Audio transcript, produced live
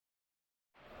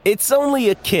It's only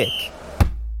a kick,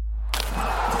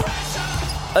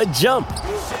 a jump,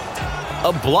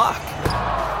 a block.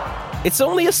 It's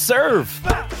only a serve.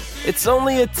 It's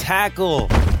only a tackle,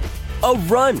 a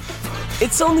run.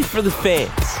 It's only for the fans.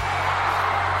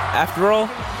 After all,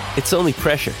 it's only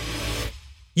pressure.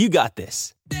 You got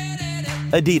this.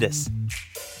 Adidas.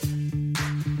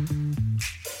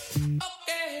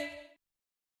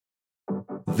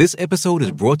 This episode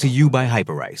is brought to you by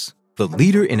Hyperice, the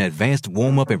leader in advanced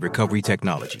warm-up and recovery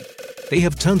technology. They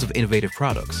have tons of innovative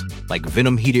products, like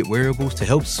Venom-heated wearables to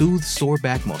help soothe sore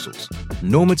back muscles,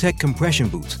 Normatec compression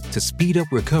boots to speed up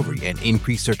recovery and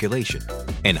increase circulation,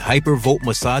 and Hypervolt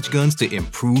massage guns to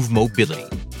improve mobility.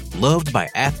 Loved by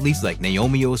athletes like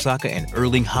Naomi Osaka and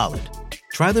Erling Haaland.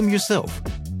 Try them yourself.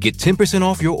 Get 10%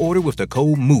 off your order with the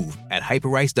code MOVE at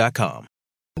Hyperice.com.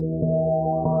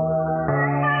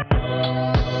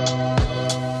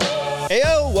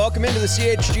 Heyo, welcome into the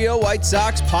CHGO White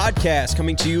Sox Podcast,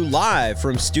 coming to you live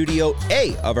from Studio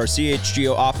A of our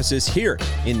CHGO offices here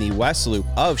in the West Loop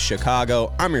of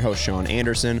Chicago. I'm your host, Sean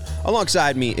Anderson.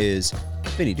 Alongside me is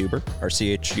Vinny Duber, our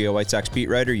CHGO White Sox beat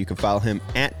writer. You can follow him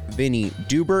at Vinny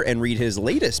Duber and read his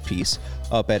latest piece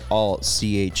up at All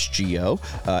CHGO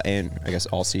and I guess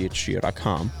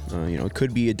allchgo.com. It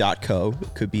could be a .co,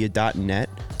 it could be a .net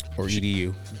or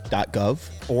edu, .gov,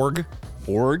 org.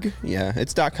 Yeah,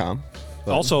 it's .com.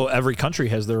 But also, every country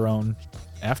has their own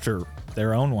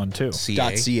one too.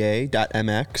 .ca,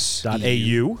 .mx,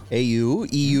 .au,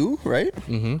 EU, right?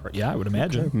 Mm-hmm. Yeah, I would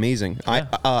imagine. Okay, amazing. Yeah.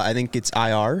 I think it's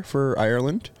IR for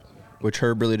Ireland, which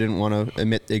Herb really didn't want to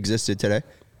admit existed today.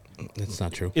 That's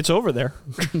not true. It's over there.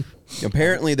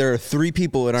 Apparently, there are 3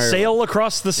 people in Ireland. Sail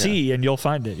across the sea and you'll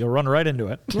find it. You'll run right into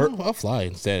it. I'll fly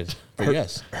instead. But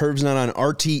yes. Herb's not on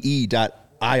RTE.IR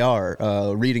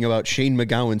reading about Shane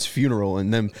McGowan's funeral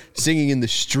and them singing in the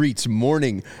streets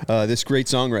mourning this great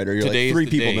songwriter. You're like, 3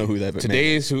 people know who that is.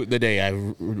 Today is the day I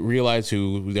realized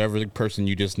whoever the person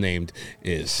you just named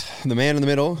is. The man in the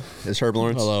middle is Herb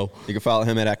Lawrence. Hello. You can follow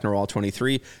him at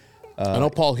Ecknerall23. I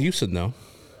know Paul Houston, though.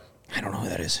 I don't know who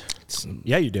that is.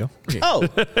 Yeah, you do. Oh,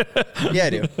 yeah, I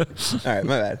do. All right,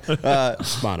 my bad.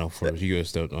 Mono for you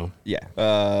guys don't know.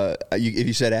 Yeah. If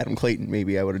you said Adam Clayton,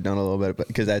 maybe I would have done a little bit, but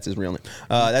because that's his real name.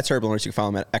 That's Herb Lawrence. You can follow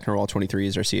him at Ecknerall23.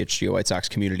 He's our CHGO White Sox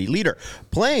community leader.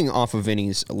 Playing off of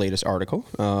Vinny's latest article,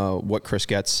 what Chris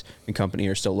Getz and company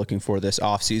are still looking for this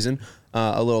offseason,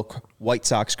 a little White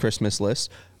Sox Christmas list.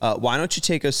 Why don't you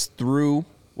take us through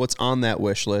what's on that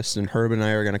wish list, and Herb and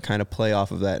I are going to kind of play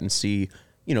off of that and see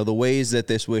the ways that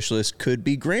this wish list could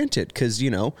be granted. Because,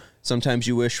 sometimes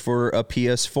you wish for a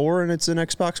PS4 and it's an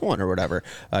Xbox One or whatever.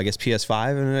 I guess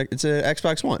PS5 and it's an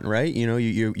Xbox One, right?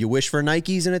 You wish for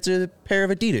Nikes and it's a pair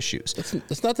of Adidas shoes.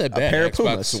 It's not that bad. A pair of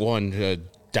Xbox Pumas. One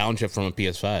downshift from a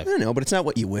PS5. I know, but it's not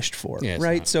what you wished for,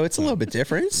 right? Not. So it's a little bit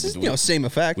different. It's just, same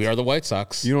effect. We are the White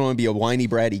Sox. You don't want to be a whiny,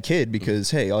 bratty kid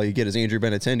because, hey, all you get is Andrew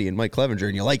Benintendi and Mike Clevenger,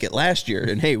 and you like it last year.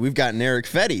 And, hey, we've gotten Eric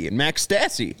Fetty and Max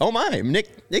Stassi. Oh, my.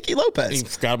 Nicky Lopez. You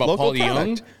forgot about Paul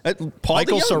DeYoung?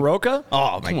 Michael Soroka?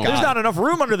 Oh, my God. There's not enough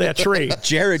room under that tree.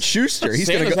 Jared Schuster. He's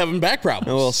Santa's having back problems.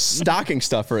 A little stocking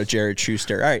stuffer at Jared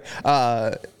Schuster. All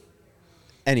right.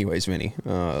 Anyways, Vinny,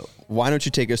 why don't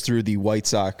you take us through the White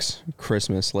Sox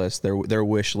Christmas list, their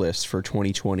wish list for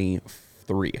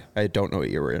 2023? I don't know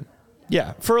what year we're in.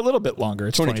 Yeah, for a little bit longer.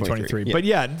 It's 2023. Yeah. But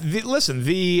yeah,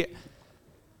 the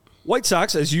White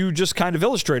Sox, as you just kind of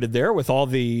illustrated there with all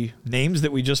the names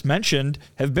that we just mentioned,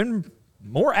 have been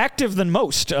more active than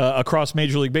most across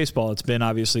Major League Baseball. It's been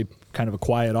obviously kind of a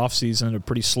quiet offseason, a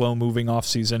pretty slow-moving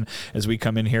offseason as we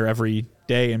come in here every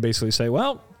day and basically say,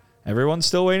 well, everyone's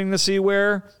still waiting to see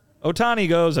where Ohtani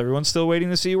goes. Everyone's still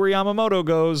waiting to see where Yamamoto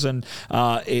goes, and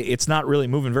it's not really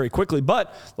moving very quickly.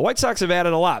 But the White Sox have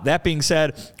added a lot. That being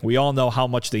said, we all know how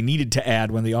much they needed to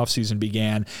add when the offseason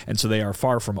began, and so they are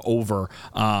far from over.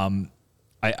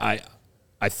 I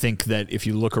think that if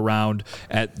you look around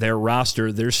at their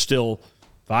roster, there's still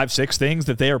 5-6 things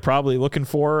that they are probably looking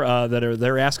for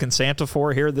they're asking Santa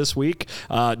for here this week.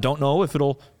 Don't know if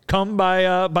it'll come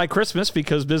by Christmas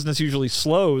because business usually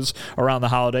slows around the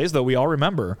holidays, though we all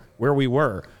remember where we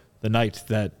were the night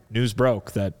that news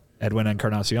broke that Edwin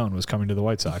Encarnacion was coming to the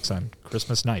White Sox on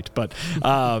Christmas night. But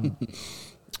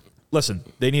listen,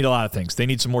 they need a lot of things. They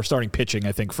need some more starting pitching,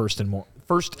 I think, first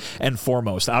and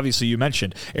foremost. Obviously, you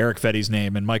mentioned Eric Fetty's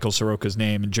name and Michael Soroka's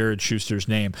name and Jared Schuster's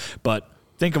name, but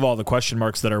think of all the question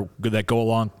marks that go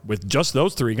along with just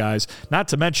those 3 guys, not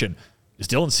to mention, is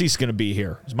Dylan Cease going to be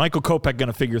here? Is Michael Kopech going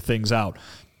to figure things out?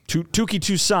 Touki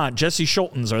Toussaint, Jesse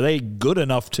Schultens, are they good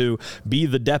enough to be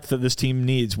the depth that this team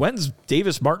needs? When's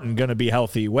Davis Martin going to be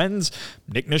healthy? When's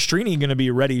Nick Nastrini going to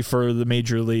be ready for the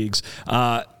major leagues?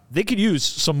 They could use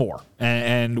some more.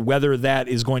 And whether that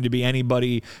is going to be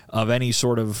anybody of any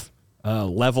sort of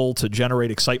level to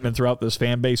generate excitement throughout this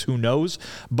fan base, who knows?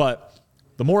 But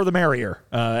the more the merrier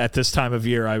at this time of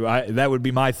year. That would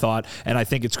be my thought, and I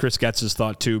think it's Chris Getz's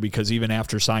thought too, because even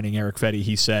after signing Eric Fetty,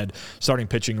 he said starting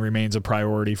pitching remains a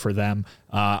priority for them.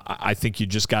 I think you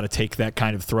just got to take that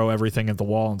kind of throw everything at the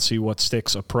wall and see what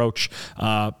sticks approach,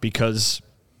 because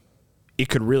it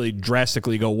could really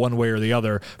drastically go one way or the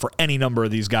other for any number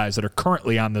of these guys that are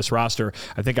currently on this roster.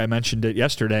 I think I mentioned it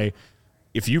yesterday.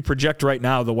 If you project right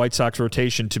now the White Sox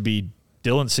rotation to be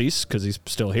Dylan Cease, because he's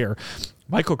still here,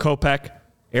 Michael Kopech,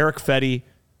 Eric Fetty,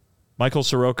 Michael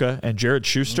Soroka, and Jared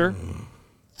Schuster.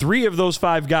 3 of those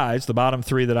 5 guys, the bottom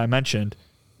 3 that I mentioned,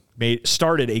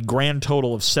 started a grand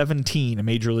total of 17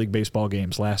 Major League Baseball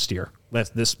games last year.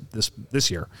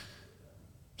 This year.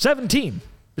 17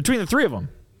 between the 3 of them.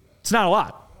 It's not a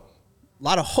lot. A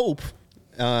lot of hope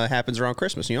happens around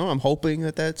Christmas. I'm hoping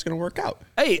that that's going to work out.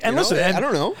 Hey, and listen, I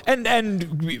don't know.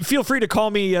 And feel free to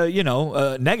call me,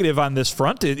 negative on this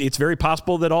front. It's very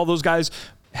possible that all those guys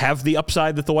have the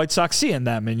upside that the White Sox see in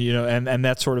them, and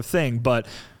that sort of thing. But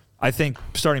I think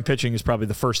starting pitching is probably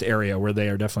the first area where they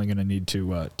are definitely going to need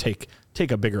to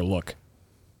take a bigger look.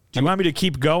 Do you want me to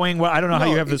keep going? Well, I don't know how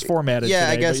you have this formatted.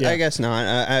 Yeah, today, I guess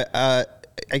not.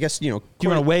 I guess Do you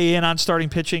want to weigh in on starting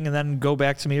pitching and then go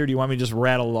back to me, or do you want me to just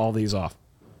rattle all these off?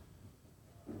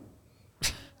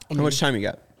 How much time you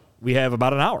got? We have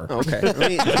about an hour. Okay.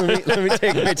 let me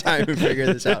take my time and figure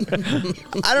this out.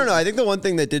 I don't know. I think the one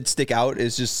thing that did stick out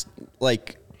is just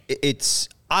like it's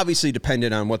obviously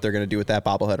dependent on what they're going to do with that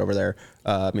bobblehead over there.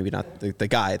 Maybe not the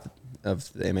guy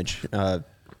of the image.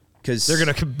 Because they're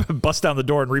going to bust down the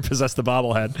door and repossess the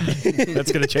bobblehead.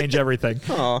 That's going to change everything.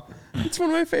 Oh, it's one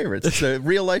of my favorites. It's a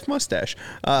real life mustache.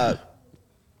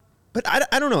 But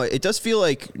I don't know. It does feel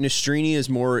like Nastrini is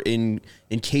more in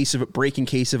case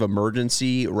of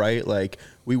emergency, right? Like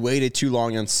we waited too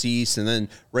long on Cease, and then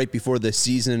right before the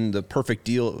season, the perfect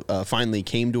deal finally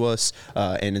came to us.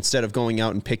 And instead of going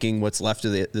out and picking what's left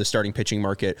of the starting pitching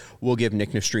market, we'll give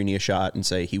Nick Nastrini a shot and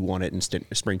say he won it in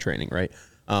spring training, right?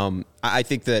 I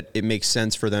think that it makes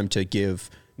sense for them to give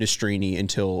Nastrini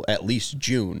until at least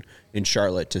June in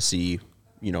Charlotte to see,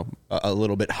 a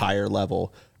little bit higher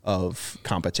level of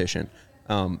competition.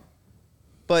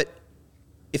 But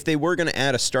if they were going to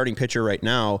add a starting pitcher right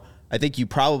now, I think you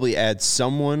probably add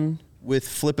someone with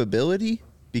flippability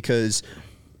because,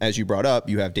 as you brought up,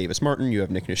 you have Davis Martin, you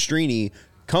have Nick Nastrini.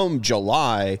 Come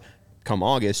July, come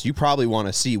August, you probably want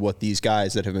to see what these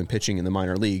guys that have been pitching in the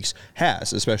minor leagues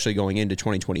has, especially going into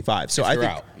 2025. So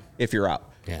if you're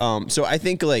out. Yeah. So I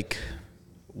think like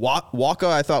Waka,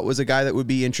 I thought was a guy that would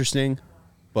be interesting,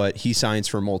 but he signs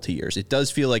for multi-years. It does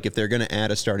feel like if they're going to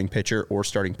add a starting pitcher or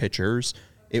starting pitchers,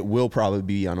 it will probably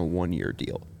be on a 1-year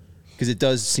deal. Because it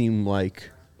does seem like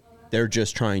they're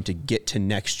just trying to get to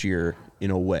next year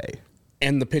in a way.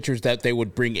 And the pitchers that they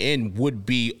would bring in would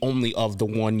be only of the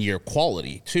 1-year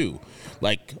quality, too.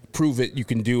 Like, prove it, you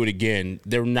can do it again.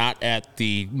 They're not at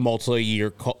the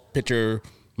multi-year pitcher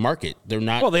market. They're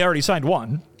not. Well, they already signed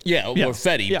one. Yeah, or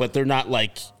Fetty, but they're not,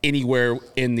 like, anywhere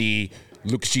in the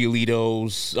Luke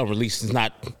Giolito's, or at least it's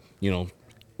not,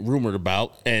 rumored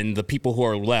about, and the people who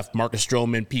are left, Marcus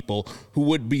Stroman, people who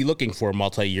would be looking for a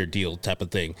multi-year deal type of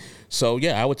thing. So,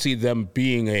 yeah, I would see them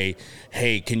being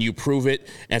hey, can you prove it?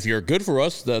 And if you're good for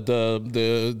us,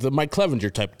 the Mike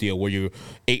Clevenger type deal where you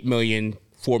 $8 million,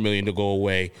 $4 million to go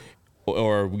away,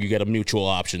 or you get a mutual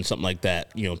option, something like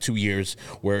that, 2 years,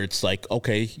 where it's like,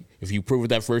 okay, if you prove it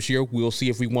that first year, we'll see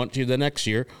if we want you the next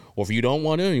year, or if you don't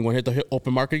want it and you want to hit the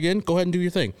open market again, go ahead and do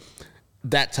your thing.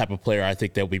 That type of player I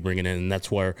think they'll be bringing in, and that's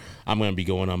where I'm going to be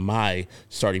going on my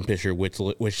starting pitcher wish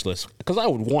list, because I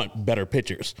would want better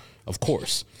pitchers, of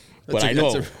course. But I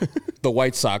know the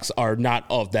White Sox are not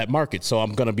of that market, so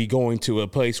I'm going to be going to a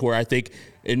place where I think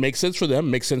it makes sense for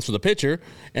them, makes sense for the pitcher,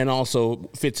 and also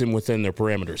fits in within their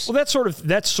parameters. Well,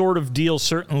 that sort of deal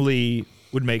certainly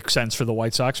would make sense for the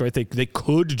White Sox, right? They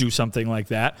could do something like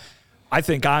that. I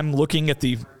think I'm looking at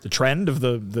the trend of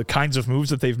the kinds of moves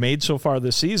that they've made so far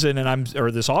this season,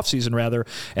 or this offseason rather,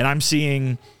 and I'm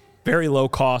seeing very low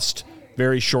cost,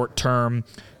 very short term.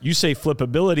 You say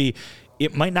flippability,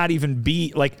 it might not even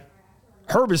be like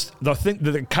Herb is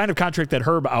the kind of contract that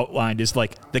Herb outlined is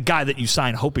like the guy that you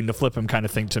sign hoping to flip him kind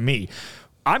of thing to me.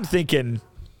 I'm thinking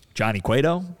Johnny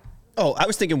Cueto. Oh, I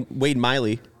was thinking Wade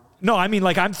Miley. No, I mean,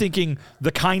 like, I'm thinking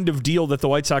the kind of deal that the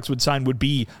White Sox would sign would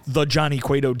be the Johnny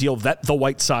Cueto deal that the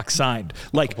White Sox signed.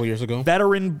 Like, a couple years ago?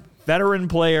 Veteran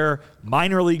player,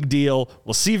 minor league deal.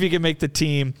 We'll see if you can make the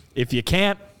team. If you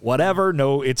can't, whatever.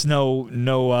 No, it's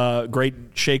no great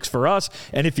shakes for us.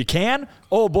 And if you can,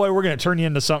 oh boy, we're going to turn you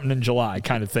into something in July,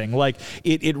 kind of thing. Like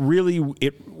it really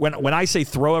when I say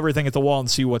throw everything at the wall and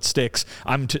see what sticks,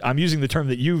 I'm using the term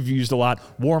that you've used a lot,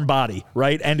 warm body,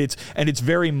 right? And it's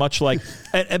very much like.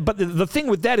 But the thing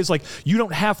with that is, like, you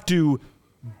don't have to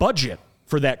budget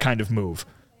for that kind of move.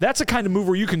 That's a kind of move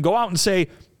where you can go out and say,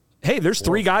 hey, there's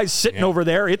 3 guys sitting over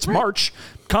there. It's March.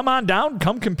 Come on down.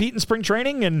 Come compete in spring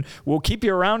training, and we'll keep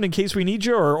you around in case we need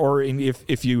you, or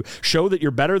if you show that you're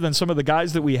better than some of the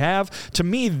guys that we have. To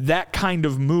me, that kind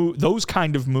of move, those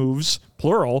kind of moves,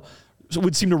 plural,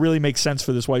 would seem to really make sense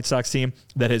for this White Sox team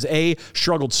that has, A,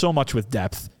 struggled so much with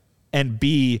depth, and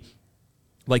B,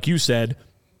 like you said,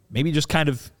 maybe just kind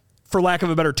of, for lack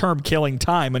of a better term, killing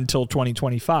time until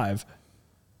 2025.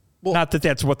 Well, not that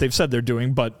that's what they've said they're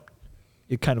doing, but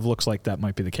it kind of looks like that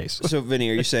might be the case. So, Vinny,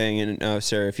 are you saying, and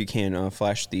Sarah, if you can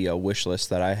flash the wish list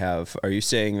that I have, are you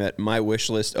saying that my wish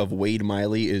list of Wade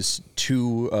Miley is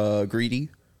too greedy?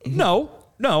 No.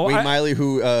 Wade Miley,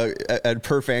 who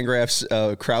per Fangraphs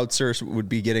crowdsource would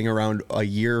be getting around a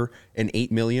year and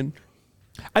 $8 million.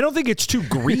 I don't think it's too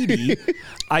greedy.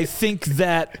 I think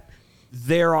that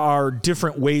there are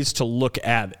different ways to look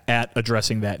at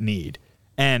addressing that need,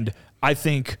 and I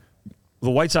think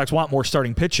the White Sox want more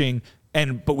starting pitching.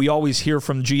 But we always hear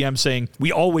from GM saying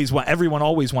everyone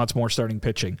always wants more starting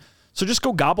pitching. So just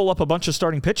go gobble up a bunch of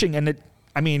starting pitching, and it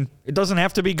doesn't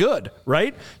have to be good,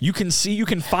 right? You can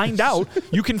find out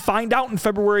in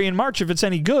February and March if it's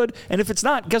any good, and if it's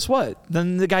not, guess what?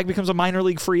 Then the guy becomes a minor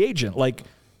league free agent. Like,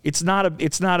 it's not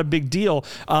a big deal.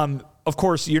 Of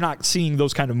course, you're not seeing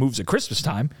those kind of moves at Christmas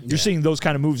time. You're seeing those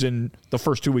kind of moves in the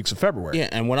first 2 weeks of February. Yeah,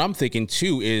 and what I'm thinking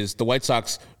too is the White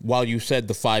Sox, while you said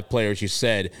the 5 players you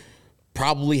said,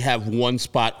 probably have one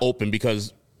spot open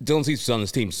because Dylan Cease's on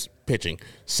his team's pitching.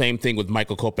 Same thing with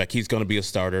Michael Kopech. He's going to be a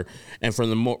starter. And for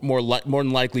the more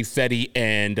than likely, Fetty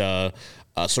and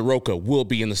Soroka will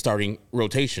be in the starting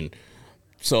rotation.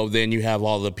 So then you have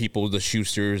all the people, the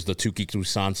Schusters, the Tuki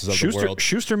Toussaints of the world.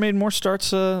 Schuster made more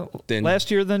starts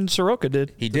last year than Soroka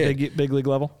did. He did. Big league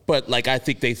level. But, like, I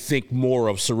think they think more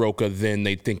of Soroka than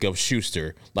they think of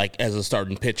Schuster, like, as a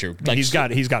starting pitcher. Like, he's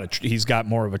got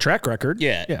more of a track record.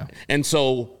 Yeah. And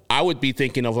so I would be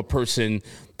thinking of a person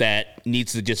that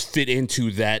needs to just fit into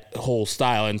that whole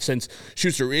style. And since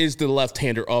Schuster is the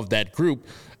left-hander of that group,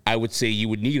 I would say you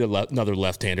would need another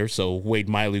left-hander, so Wade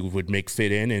Miley would make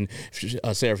fit in. And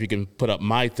Sarah, if you can put up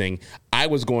my thing, I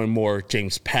was going more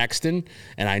James Paxton,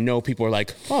 and I know people are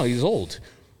like, oh, he's old.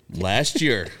 Last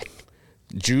year,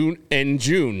 June,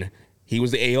 he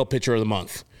was the AL pitcher of the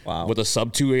month with a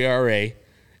sub-2 ERA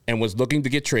and was looking to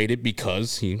get traded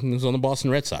because he was on the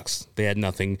Boston Red Sox. They had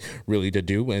nothing really to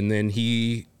do, and then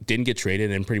he didn't get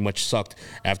traded and pretty much sucked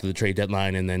after the trade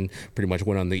deadline and then pretty much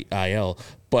went on the IL.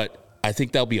 But I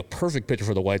think that'll be a perfect pitcher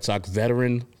for the White Sox.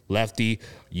 Veteran, lefty,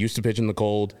 used to pitch in the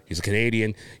cold. He's a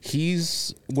Canadian.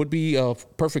 Would be a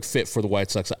perfect fit for the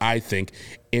White Sox, I think,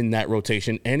 in that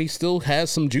rotation. And he still has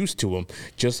some juice to him.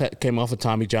 Just came off of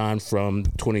Tommy John from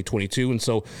 2022, and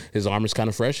so his arm is kind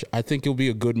of fresh. I think it'll be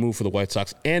a good move for the White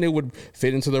Sox, and it would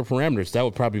fit into their parameters. That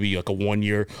would probably be like a 1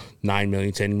 year, $9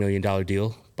 million, $10 million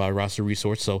deal by Roster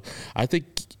Resource. So I think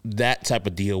that type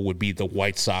of deal would be the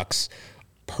White Sox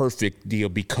perfect deal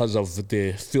because of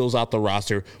the fills out the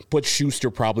roster, put Schuster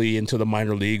probably into the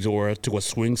minor leagues or to a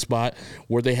swing spot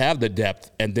where they have the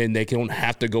depth, and then they don't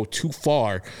have to go too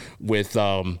far with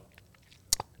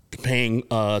paying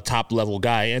a top level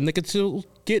guy, and they could still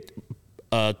get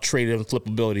trade and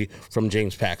flippability from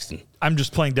James Paxton. I'm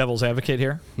just playing devil's advocate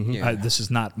here. Mm-hmm. Yeah. This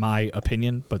is not my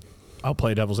opinion, but I'll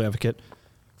play devil's advocate.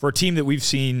 For a team that we've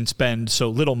seen spend so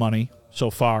little money so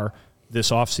far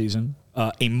this offseason,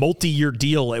 a multi-year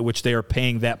deal at which they are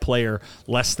paying that player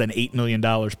less than $8 million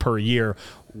per year,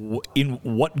 in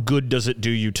what good does it do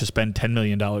you to spend $10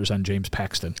 million on James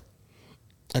Paxton?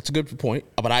 That's a good point,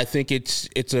 but I think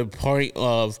it's a part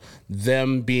of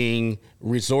them being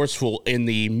resourceful in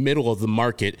the middle of the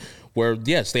market where,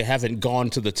 yes, they haven't gone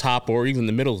to the top or even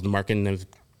the middle of the market and have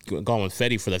gone with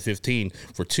Fetty for that 15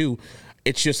 for 2.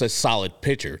 It's just a solid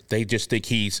pitcher. They just think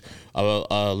he's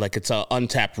like it's an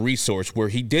untapped resource where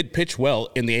he did pitch well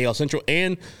in the AL Central,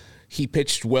 and he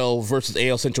pitched well versus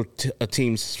AL Central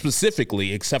teams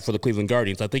specifically, except for the Cleveland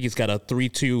Guardians. I think he's got a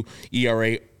 3.2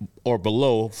 ERA or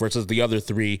below versus the other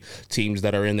three teams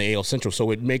that are in the AL Central.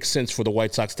 So it makes sense for the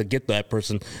White Sox to get that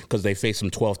person because they face him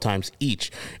 12 times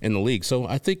each in the league. So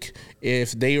I think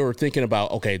if they were thinking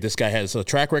about, okay, this guy has a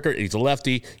track record, he's a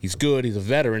lefty, he's good, he's a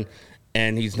veteran,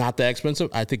 and he's not that expensive,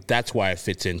 I think that's why it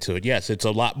fits into it. Yes, it's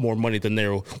a lot more money than they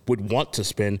would want to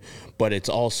spend, but it's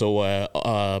also,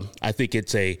 I think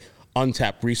it's a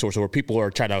untapped resource where people are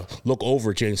trying to look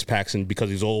over James Paxton because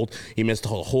he's old. He missed the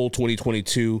whole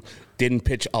 2022, didn't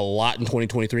pitch a lot in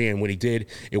 2023, and when he did,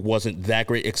 it wasn't that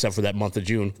great except for that month of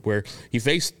June where he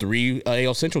faced three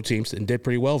AL Central teams and did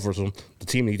pretty well versus them. The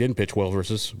team he didn't pitch well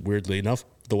versus, weirdly enough,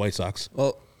 the White Sox.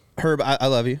 Well, Herb, I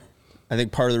love you. I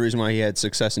think part of the reason why he had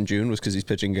success in June was because he's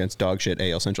pitching against dog shit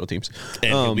AL Central teams.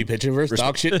 And he'll be pitching versus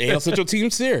dog shit AL Central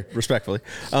teams here. Respectfully.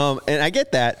 And I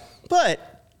get that.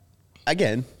 But,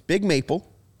 again, Big Maple,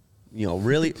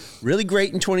 really, really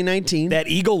great in 2019. That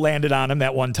eagle landed on him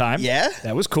that one time. Yeah.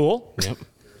 That was cool. Yep.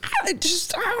 I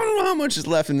don't know how much is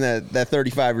left in that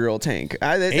 35-year-old tank.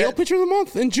 AL pitcher of the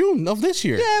month in June of this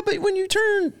year. Yeah, but when you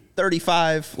turn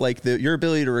 35, your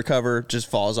ability to recover just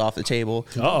falls off the table.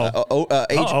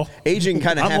 Aging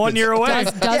kind of happens. I'm 1 year away.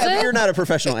 Does yeah, it? You're not a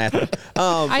professional athlete.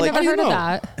 I never heard of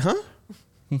that. Huh?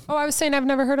 Oh, I was saying I've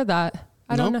never heard of that.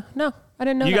 I don't know. No, I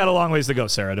didn't know You that. got a long ways to go,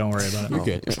 Sarah. Don't worry about it. You're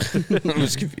good. I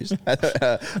was confused. But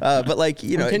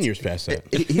 10 years past that.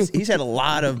 He's had a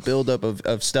lot of buildup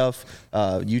of stuff.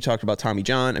 You talked about Tommy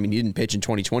John. I mean, he didn't pitch in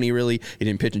 2020, really. He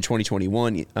didn't pitch in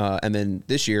 2021. And then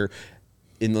this year,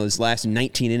 in those last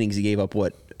 19 innings, he gave up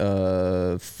what?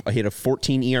 He had a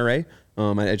 14 ERA.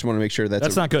 I just want to make sure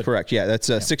that's not good. Correct. Yeah, that's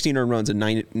 16 earned runs in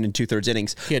 9 2/3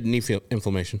 innings. He had knee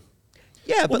inflammation.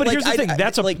 Yeah, but here's the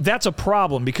thing. That's a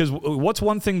problem because what's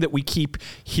one thing that we keep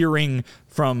hearing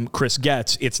from Chris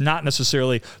Getz? It's not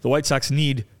necessarily the White Sox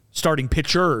need starting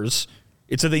pitchers.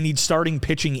 It's that they need starting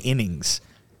pitching innings.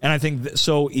 And I think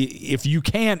so. If you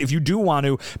do want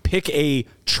to pick a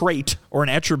trait or an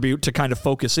attribute to kind of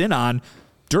focus in on,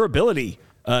 durability.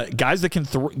 Guys that can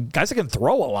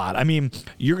throw a lot. I mean,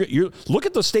 you look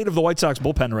at the state of the White Sox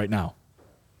bullpen right now.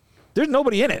 There's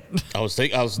nobody in it. I was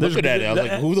looking at it. I was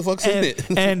like, who the fuck's in it?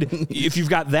 And if you've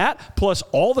got that, plus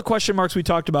all the question marks we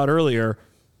talked about earlier,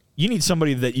 you need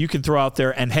somebody that you can throw out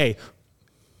there and, hey,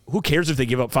 who cares if they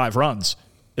give up 5 runs?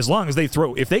 As long as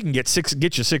if they can get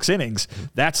you 6 innings,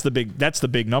 that's the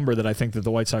big number that I think that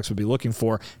the White Sox would be looking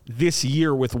for this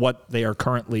year with what they are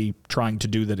currently trying to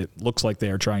do, that it looks like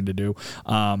they are trying to do.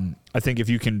 I think if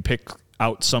you can pick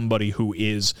out somebody who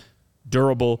is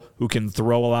durable, who can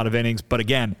throw a lot of innings, but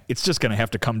again, it's just going to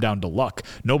have to come down to luck.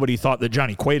 Nobody thought that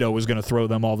Johnny Cueto was going to throw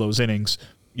them all those innings,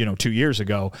 2 years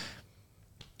ago.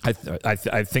 I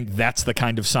think that's the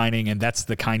kind of signing and that's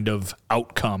the kind of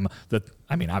outcome that,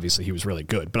 I mean, obviously he was really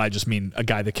good, but I just mean a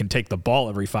guy that can take the ball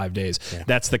every 5 days. Yeah.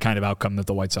 That's the kind of outcome that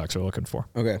the White Sox are looking for.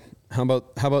 Okay. How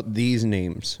about these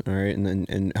names? All right.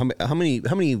 And how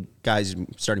many guys,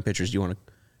 starting pitchers, do you want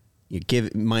to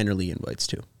give minor league invites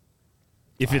to?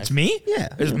 If it's me,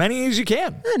 yeah, as many as you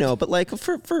can. I know, but like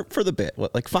for the bit,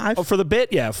 what, like 5? Oh, for the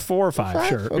bit, yeah, 4 or 5,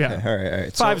 sure. Okay, yeah. all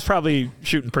right. 5's probably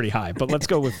shooting pretty high, but let's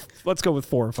go with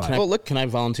 4 or 5. Can I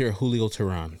volunteer Julio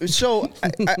Teheran? So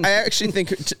I actually think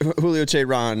Julio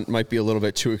Teheran might be a little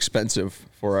bit too expensive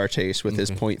for our taste with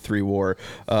his .3 WAR,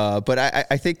 but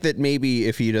I think that maybe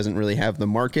if he doesn't really have the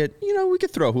market, we could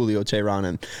throw Julio Teheran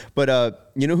in. But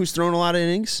who's thrown a lot of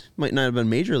innings? Might not have been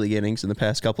major league innings in the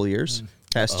past couple of years.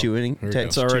 Past 2 innings.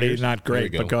 It's already not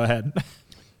great, but go ahead.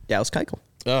 Dallas Keuchel.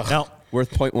 No, worth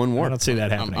 .1 WAR. I don't see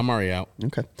that happening. I'm already out.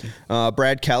 Okay.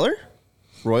 Brad Keller,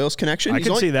 Royals connection. I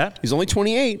can see that. He's only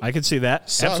 28. I can see that.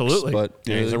 Sucks, absolutely. But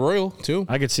he's a Royal too.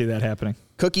 I could see that happening.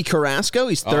 Cookie Carrasco,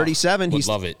 he's 37. Would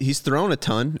love it. He's thrown a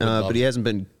ton, but he hasn't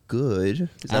been good.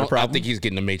 Is that a problem? I think he's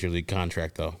getting a major league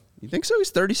contract though. You think so?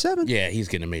 He's 37. Yeah, he's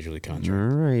getting a major league contract.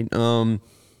 All right.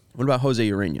 What about Jose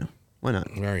Urena? Why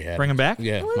not? Bring him back?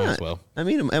 Yeah, might as well. I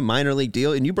mean, a minor league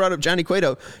deal. And you brought up Johnny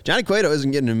Cueto. Johnny Cueto isn't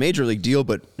getting a major league deal,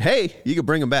 but hey, you could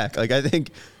bring him back. Like, I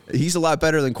think he's a lot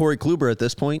better than Corey Kluber at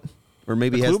this point. Or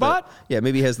maybe he has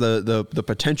the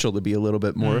potential to be a little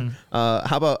bit more.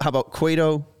 How about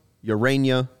Cueto,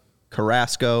 Urena,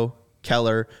 Carrasco,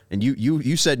 Keller, and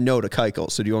you said no to Keuchel.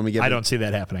 So do you want me to get? I don't see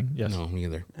that happening. Yes. No, me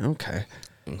either. Okay.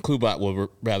 Klubot will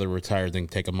rather retire than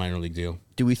take a minor league deal.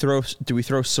 Do we throw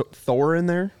Thor in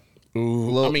there? Ooh,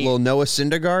 little Noah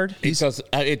Syndergaard?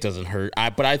 It doesn't hurt.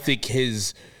 But I think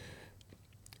his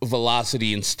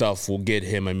velocity and stuff will get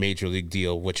him a major league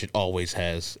deal, which it always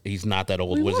has. He's not that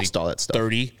old. Was he all that stuff.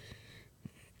 30,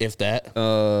 if that?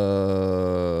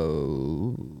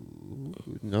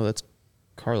 No, that's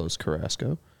Carlos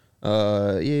Carrasco.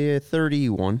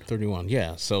 31. 31,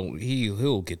 yeah. So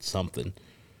he'll get something.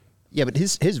 Yeah, but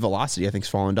his velocity, I think, is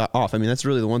falling off. I mean, that's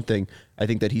really the one thing I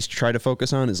think that he's tried to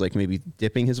focus on is like maybe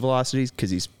dipping his velocities because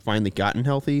he's finally gotten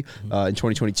healthy. In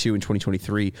 2022 and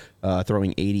 2023,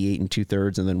 throwing 88 and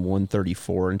 2/3 and then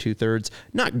 134 and 2/3.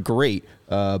 Not great,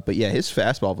 but yeah, his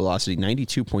fastball velocity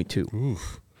 92.2.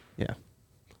 Oof. Yeah.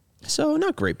 So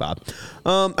not great, Bob.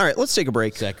 All right, let's take a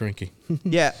break. Zach Greinke.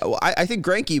 Yeah, well, I think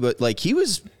Greinke, but like he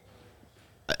was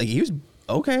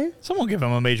okay. Someone give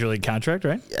him a major league contract,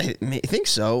 right? I think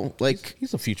so. Like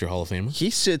He's a future Hall of Famer. he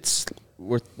sits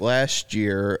with last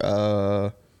year.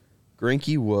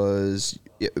 Greinke was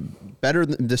better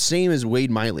than the same as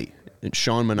Wade Miley and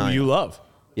Sean Manaea. You love.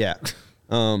 Yeah.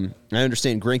 I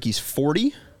understand Greinke's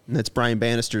 40, and that's Brian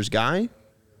Bannister's guy.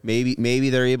 Maybe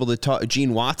they're able to talk.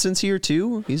 Gene Watson's here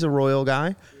too. He's a Royal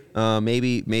guy.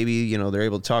 Maybe they're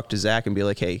able to talk to Zach and be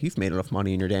like, hey, you've made enough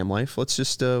money in your damn life. Let's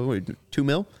just $2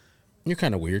 million. You're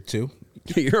kind of weird, too.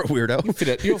 You're a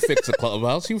weirdo. You'll fix the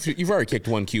clubhouse. You've already kicked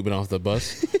one Cuban off the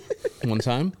bus one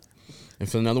time.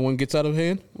 If another one gets out of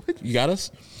hand, you got us?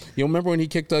 You remember when he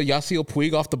kicked Yasiel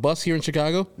Puig off the bus here in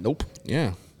Chicago? Nope.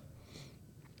 Yeah.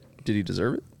 Did he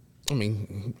deserve it? I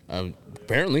mean,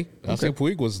 apparently, Yasiel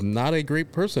Puig was not a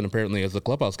great person, apparently, as a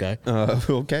clubhouse guy.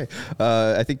 Okay.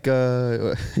 I think,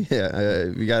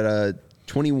 we got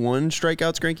 21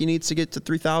 strikeouts Greinke needs to get to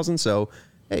 3,000. So,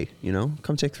 hey,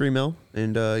 come take $3 million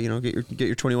and, get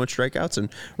your 21 strikeouts and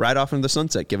ride off into the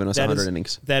sunset, giving us 100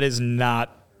 innings. That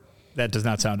does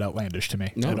not sound outlandish to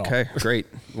me at all. Okay, great.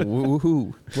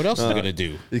 Woohoo. What else are they going to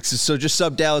do? So just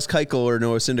sub Dallas Keuchel or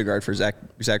Noah Syndergaard for Zach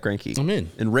Greinke. I'm in.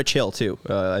 And Rich Hill, too.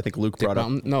 I think Luke brought up.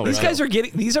 No, These guys are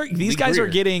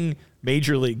getting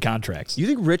major league contracts. You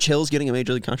think Rich Hill's getting a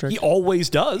major league contract? He always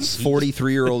does.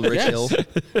 43-year-old Rich Hill.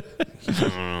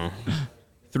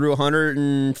 Threw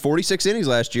 146 innings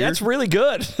last year. That's really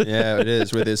good. Yeah, it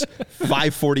is, with his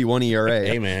 5.41 ERA.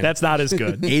 Hey, man. That's not as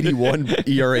good. 81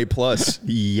 ERA plus.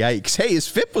 Yikes. Hey, his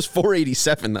FIP was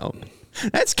 487, though.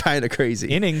 That's kind of crazy.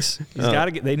 Innings.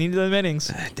 They need them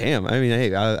innings. Damn. I mean,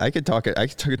 hey, I could talk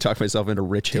myself into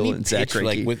Rich Hill and Zach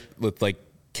Greinke. With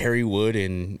Kerry Wood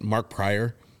and Mark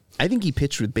Pryor. I think he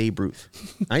pitched with Babe Ruth.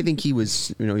 I think he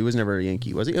was, he was never a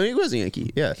Yankee, was he? He was a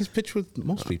Yankee, yeah. He's pitched with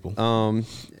most people.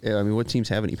 Yeah, I mean, what teams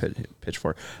haven't he pitched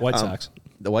for? White Sox.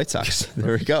 The White Sox.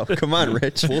 There we go. Come on,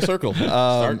 Rich. Full circle.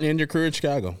 Starting in your career in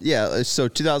Chicago. Yeah, so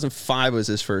 2005 was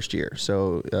his first year.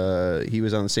 So he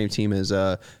was on the same team as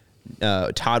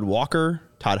Todd Walker,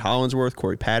 Todd Hollinsworth,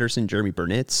 Corey Patterson, Jeremy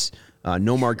Burnitz,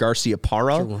 Nomar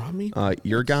Garcia-Parra,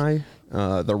 your guy.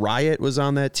 The Riot was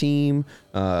on that team.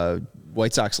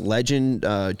 White Sox legend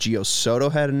Gio Soto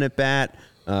had an at-bat.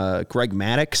 Greg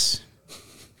Maddux.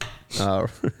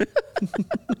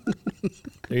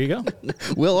 There you go.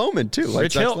 Will Omen, too.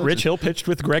 Rich Hill pitched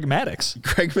with Greg Maddux.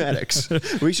 Greg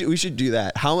Maddux. we should do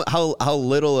that. How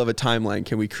little of a timeline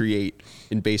can we create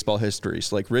in baseball history?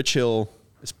 So, like, Rich Hill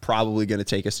is probably going to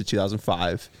take us to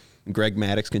 2005. And Greg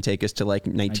Maddux can take us to, like,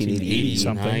 1980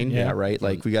 something. Yeah, right?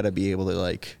 Like, we got to be able to,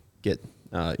 like, get,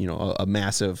 a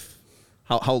massive...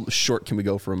 How short can we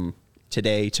go from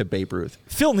today to Babe Ruth?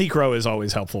 Phil Niekro is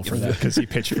always helpful for that because he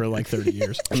pitched for like 30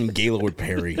 years. And Gaylord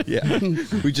Perry. Yeah.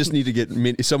 We just need to get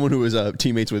someone who was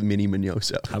teammates with Minnie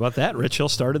Mignoso. How about that? Rich Hill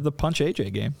started the Punch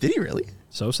AJ game. Did he really?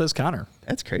 So says Connor.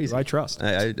 That's crazy. Who I trust.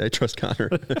 I trust Connor.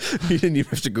 You didn't even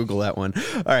have to Google that one.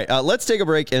 All right, let's take a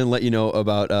break and let you know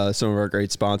about some of our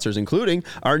great sponsors, including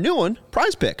our new one,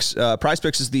 Prize Picks. Prize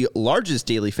Picks is the largest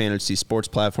daily fantasy sports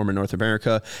platform in North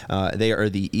America. They are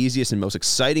the easiest and most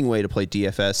exciting way to play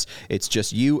DFS. It's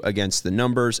just you against the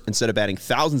numbers. Instead of batting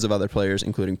thousands of other players,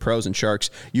 including pros and sharks,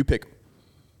 you pick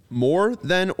more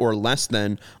than or less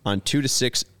than on 2 to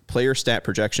 6 player stat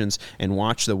projections and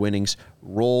watch the winnings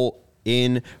roll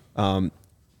in.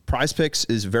 Prize Picks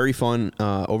is very fun.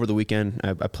 Over the weekend,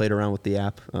 I played around with the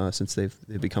app since they've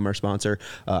become our sponsor.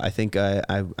 I think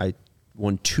I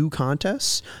won 2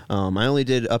 contests. I only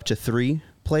did up to 3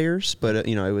 players, but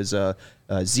it was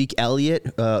Zeke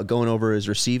Elliott going over his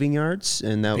receiving yards,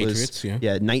 and that Patriots, was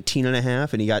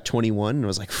 19.5, and he got 21, and I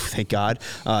was like, thank God.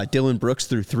 Dylan Brooks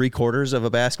threw 3/4 of a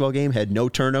basketball game, had no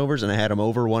turnovers, and I had him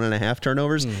over 1.5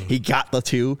 turnovers. He got the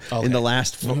 2 in the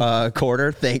last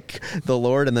quarter, thank the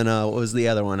Lord. And then what was the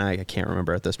other one? I can't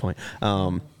remember at this point.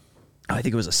 I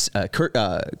think it was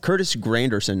Curtis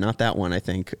Granderson, not that one. I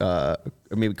think, or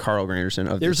maybe Carl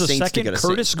Granderson. There's the a Saints second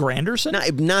Curtis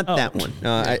Granderson. Not that one.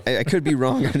 I could be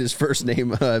wrong on his first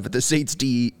name, but the Saints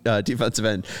defensive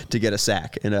end to get a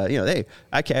sack, and I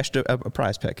cashed a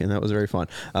prize pick, and that was very fun.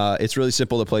 It's really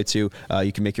simple to play too.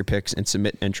 You can make your picks and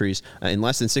submit entries in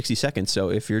less than 60 seconds. So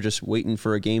if you're just waiting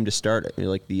for a game to start,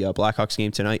 like the Blackhawks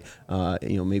game tonight,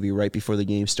 maybe right before the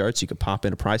game starts, you could pop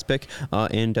in a prize pick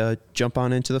and jump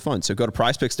on into the fun. So go to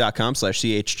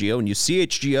prizepicks.com/CHGO and use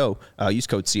CHGO, use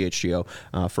code CHGO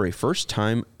for a first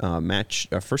time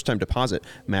deposit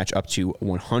match up to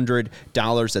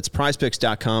 $100. That's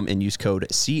prizepicks.com and use code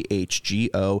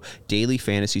CHGO. Daily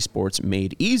fantasy sports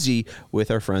made easy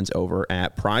with our friends over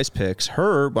at Prize Picks.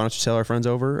 Herb, why don't you tell our friends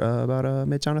over about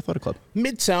Midtown Athletic Club?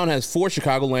 Midtown has 4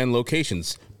 Chicagoland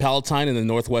locations: Palatine in the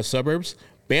northwest suburbs,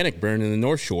 Bannockburn in the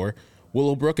North Shore,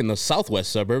 Willowbrook in the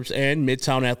southwest suburbs, and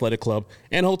Midtown Athletic Club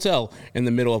and Hotel in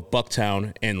the middle of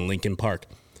Bucktown and Lincoln Park.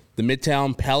 The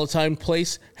Midtown Palatine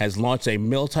Place has launched a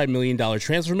multi-million-dollar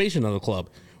transformation of the club,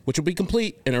 which will be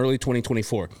complete in early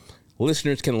 2024.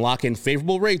 Listeners can lock in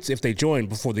favorable rates if they join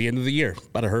before the end of the year.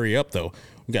 Better hurry up, though.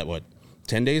 We got,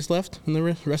 10 days left in the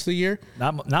rest of the year?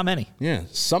 Not many. Yeah,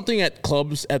 something at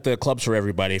the clubs for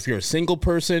everybody. If you're a single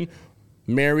person,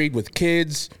 married with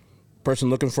kids,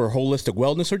 person looking for holistic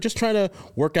wellness, or just trying to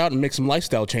work out and make some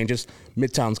lifestyle changes,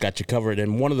 Midtown's got you covered.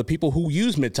 And one of the people who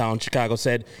use Midtown Chicago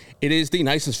said it is the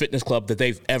nicest fitness club that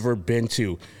they've ever been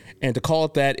to. And to call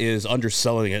it that is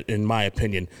underselling it, in my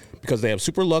opinion, because they have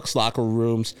super luxe locker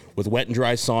rooms with wet and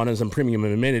dry saunas and premium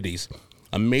amenities,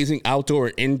 amazing outdoor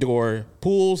and indoor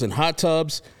pools and hot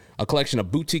tubs, a collection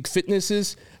of boutique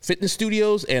fitness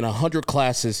studios, and 100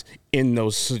 classes in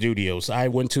those studios. I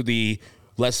went to the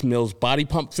Les Mills Body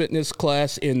Pump Fitness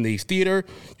class in the theater.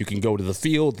 You can go to the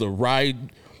field, the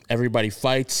ride, Everybody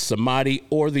Fights, Samadhi,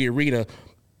 or the arena.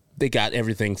 They got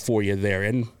everything for you there.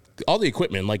 And all the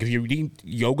equipment, like if you need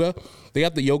yoga, they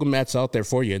got the yoga mats out there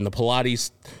for you and the Pilates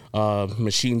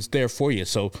machines there for you.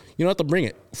 So you don't have to bring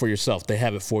it for yourself. They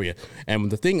have it for you.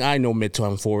 And the thing I know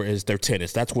Midtown for is their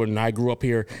tennis. That's when I grew up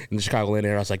here in the Chicagoland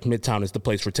area. I was like, Midtown is the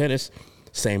place for tennis.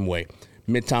 Same way.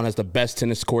 Midtown has the best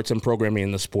tennis courts and programming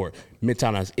in the sport.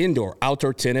 Midtown has indoor,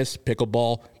 outdoor tennis,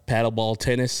 pickleball, paddleball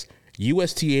tennis,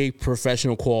 USTA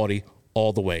professional quality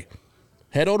all the way.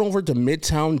 Head on over to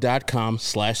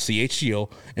midtown.com/CHGO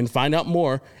and find out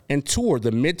more and tour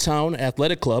the Midtown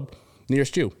Athletic Club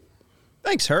nearest you.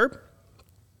 Thanks, Herb.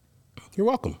 You're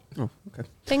welcome. Oh, okay.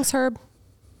 Thanks, Herb.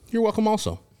 You're welcome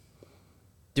also.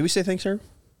 Did we say thanks, Herb?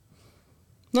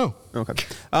 No. Okay.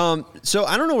 So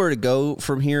I don't know where to go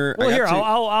from here.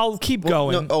 Well, I'll keep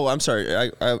going. No, I'm sorry.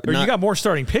 You got more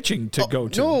starting pitching to go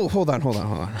to. No, hold on.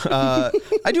 I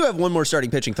do have one more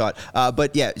starting pitching thought.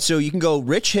 But yeah, so you can go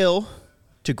Rich Hill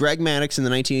to Greg Maddux in the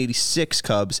 1986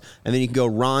 Cubs, and then you can go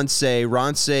Ron Say.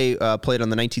 Ron Say played on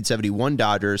the 1971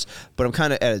 Dodgers, but I'm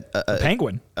kind of at a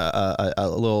Penguin. A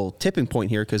little tipping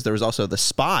point here because there was also the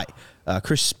Spy,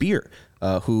 Chris Spear,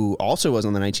 who also was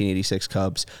on the 1986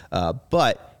 Cubs,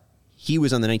 but he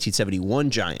was on the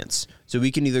 1971 Giants. So we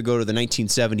can either go to the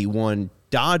 1971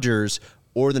 Dodgers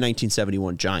or the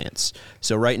 1971 Giants.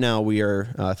 So right now we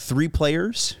are 3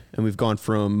 players, and we've gone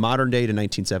from modern day to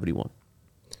 1971.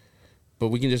 But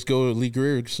we can just go to Lee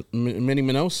Greer's Minnie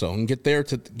Minoso and get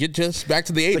just back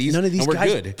to the 80s. But none of these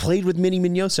guys good. played with Minnie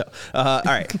Minoso. All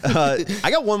right. I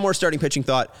got one more starting pitching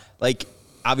thought. Like,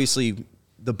 obviously,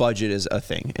 the budget is a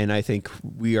thing. And I think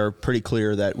we are pretty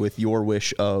clear that with your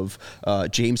wish of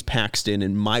James Paxton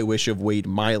and my wish of Wade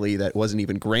Miley that wasn't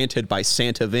even granted by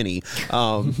Santa Vinny.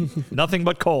 Nothing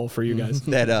but coal for you guys.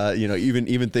 That,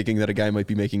 even thinking that a guy might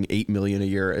be making $8 million a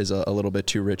year is a little bit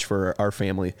too rich for our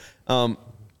family.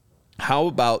 How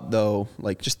about, though,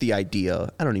 like, just the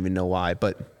idea, I don't even know why,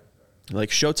 but,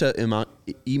 like, Shota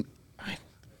I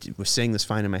was saying this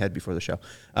fine in my head before the show.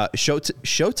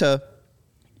 Shota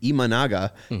Imanaga,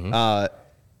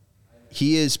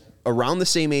 he is around the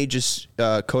same age as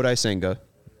Kodai Senga.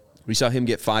 We saw him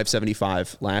get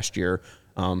 $575 last year.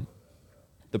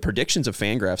 The predictions of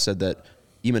Fangraphs said that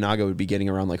Imanaga would be getting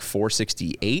around, like,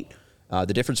 $468.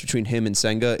 The difference between him and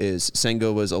Senga is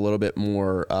Senga was a little bit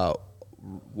more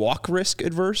walk risk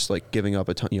adverse, like giving up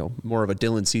a ton, more of a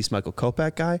Dylan Cease, Michael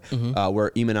Kopech guy,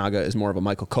 where Imanaga is more of a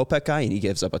Michael Kopech guy, and he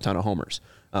gives up a ton of homers.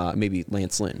 Maybe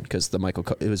Lance Lynn, because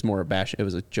it was more a bash. It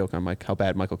was a joke on how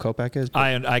bad Michael Kopech is.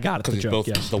 I got it. Because he's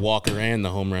both the walker and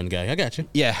the home run guy. I got you.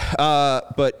 Yeah,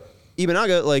 but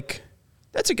Imanaga, like,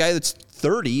 that's a guy that's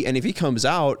 30, and if he comes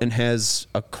out and has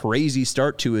a crazy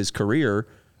start to his career,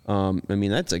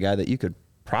 that's a guy that you could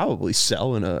probably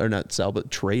sell but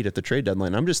trade at the trade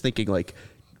deadline. I'm just thinking, like,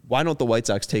 why don't the White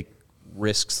Sox take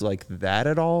risks like that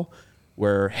at all?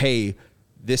 Where, hey,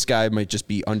 this guy might just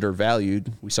be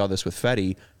undervalued. We saw this with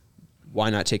Fetty. Why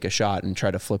not take a shot and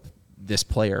try to flip this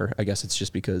player? I guess it's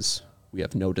just because we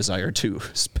have no desire to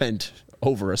spend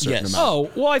over a certain amount.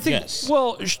 Oh, well, I think,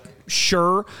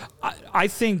 sure. I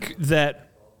think that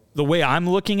the way I'm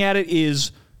looking at it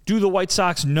is, do the White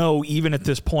Sox know, even at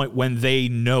this point, when they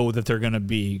know that they're going to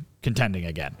be contending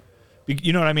again?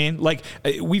 You know what I mean? Like,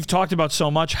 we've talked about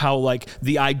so much how, like,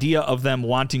 the idea of them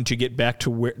wanting to get back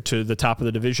to the top of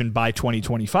the division by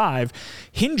 2025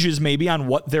 hinges maybe on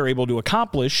what they're able to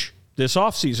accomplish this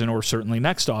offseason, or certainly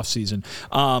next offseason.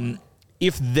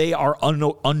 If they are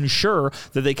unsure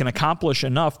that they can accomplish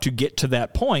enough to get to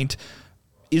that point,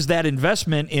 is that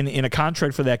investment in a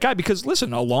contract for that guy? Because,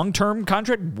 listen, a long-term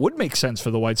contract would make sense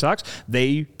for the White Sox.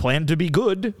 They plan to be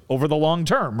good over the long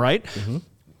term, right? Mm-hmm.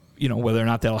 You know, whether or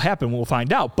not that'll happen, we'll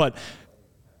find out. But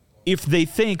if they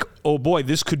think, oh, boy,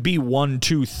 this could be 1,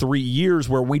 2, 3 years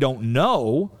where we don't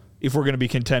know if we're going to be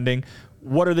contending,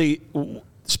 what are they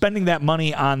spending that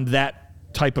money on that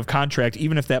type of contract,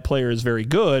 even if that player is very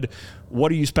good?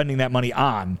 What are you spending that money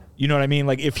on? You know what I mean?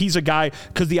 Like, if he's a guy,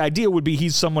 because the idea would be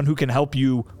he's someone who can help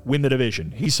you win the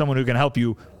division. He's someone who can help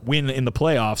you win in the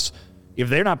playoffs. If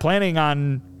they're not planning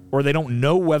on, or they don't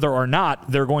know whether or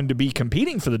not they're going to be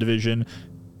competing for the division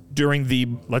during the,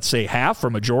 let's say, half or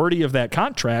majority of that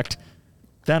contract,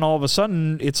 then all of a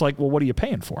sudden it's like, well, what are you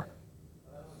paying for?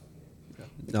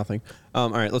 Nothing. All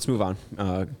right, let's move on.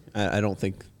 I don't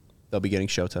think they'll be getting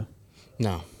Shota.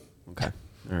 No. Okay.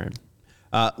 All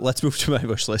right. Let's move to my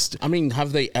wish list. I mean,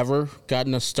 have they ever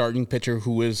gotten a starting pitcher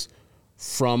who is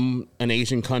from an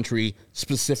Asian country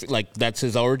specific, like that's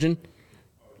his origin?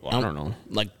 Well, I don't know.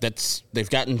 Like they've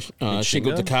gotten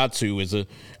Shingo Takatsu as a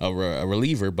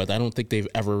reliever, but I don't think they've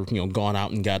ever gone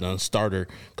out and gotten a starter,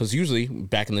 because usually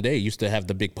back in the day used to have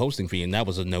the big posting fee, and that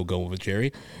was a no-go with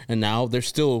Jerry. And now they're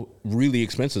still really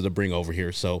expensive to bring over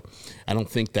here, so I don't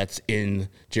think that's in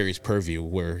Jerry's purview,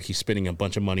 where he's spending a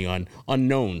bunch of money on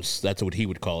unknowns. That's what he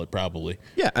would call it, probably.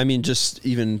 Yeah, I mean, just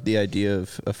even the idea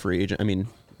of a free agent. I mean,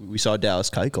 we saw Dallas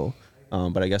Keuchel,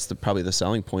 but I guess probably the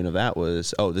selling point of that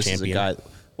was, this is a guy.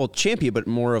 Well, champion, but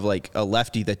more of like a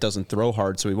lefty that doesn't throw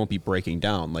hard, so he won't be breaking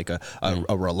down, like a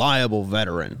reliable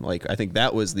veteran. Like, I think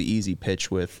that was the easy pitch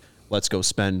with, let's go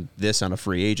spend this on a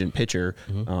free agent pitcher,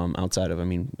 outside of,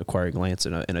 acquiring Lance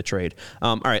in a trade.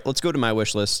 All right, let's go to my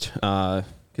wish list, because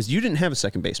you didn't have a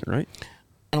second baseman, right?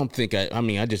 I don't think I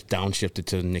just downshifted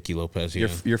to Nicky Lopez. Yeah.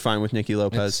 You're fine with Nicky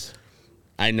Lopez?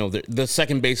 I know that the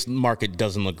second base market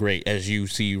doesn't look great, as you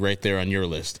see right there on your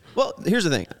list. Well, here's the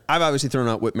thing. I've obviously thrown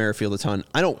out Whit Merrifield a ton.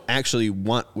 I don't actually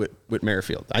want Whit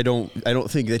Merrifield. I don't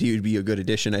think that he would be a good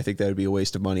addition. I think that would be a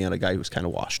waste of money on a guy who's kind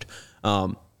of washed.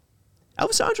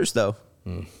 Elvis Andrus, though,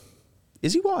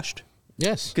 is he washed?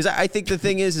 Yes. Because I think the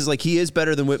thing is like, he is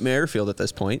better than Whit Merrifield at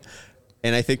this point,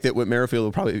 and I think that Whit Merrifield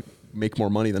will probably make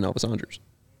more money than Elvis Andrus.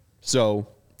 So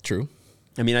true.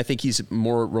 I mean, I think he's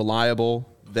more reliable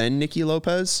than Nicky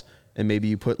Lopez, and maybe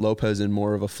you put Lopez in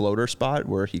more of a floater spot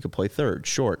where he could play third,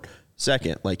 short,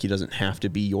 second. Like, he doesn't have to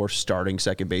be your starting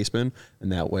second baseman,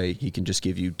 and that way he can just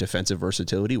give you defensive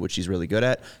versatility, which he's really good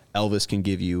at. Elvis can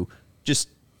give you just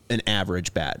an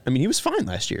average bat. I mean, he was fine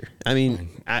last year. I mean,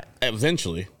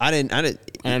 eventually, I didn't. And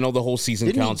I know the whole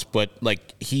season counts, but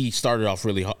like, he started off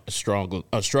really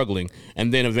struggling,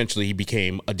 and then eventually he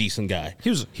became a decent guy.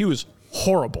 He was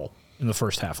horrible in the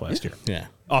first half last year. Yeah,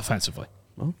 offensively.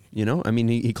 Well,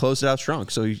 he closed it out strong.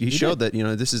 So he showed that,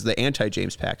 this is the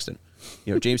anti-James Paxton.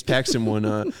 James Paxton won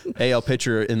AL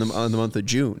pitcher on the month of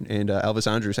June, and Elvis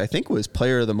Andrus, I think, was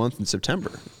player of the month in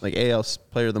September. Like, AL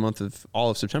player of the month of all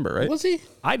of September, right? Was he?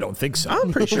 I don't think so.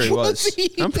 I'm pretty sure he was.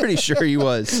 I'm pretty sure he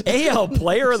was. AL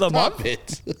player of the Stop month?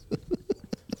 it.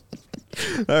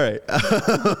 All right.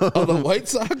 The White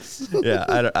Sox? Yeah,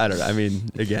 I don't know. I mean,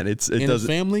 again, it in doesn't.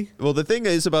 Family? Well, the thing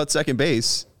is about second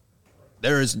base,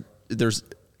 there's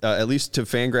at least to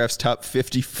Fangraph's top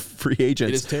 50 free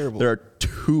agents. It is terrible. There are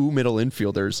 2 middle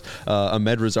infielders,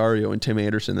 Ahmed Rosario and Tim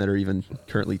Anderson, that are even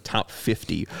currently top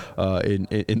 50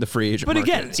 in the free agent market. But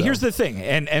again, here's the thing,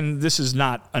 and this is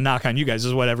not a knock on you guys. This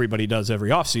is what everybody does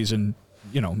every offseason,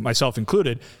 myself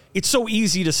included. It's so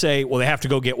easy to say, well, they have to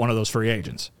go get one of those free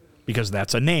agents, because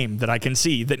that's a name that I can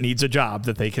see that needs a job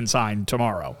that they can sign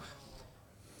tomorrow.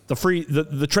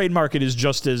 The trade market is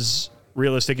just as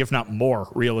realistic, if not more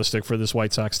realistic, for this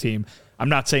White Sox team. I'm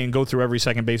not saying go through every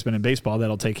second baseman in baseball.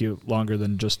 That'll take you longer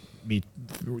than just me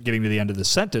getting to the end of this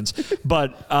sentence.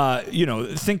 But,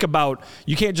 think about,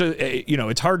 you can't just,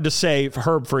 it's hard to say, for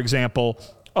Herb, for example,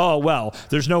 oh, well,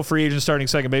 there's no free agent starting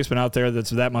second baseman out there that's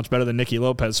that much better than Nicky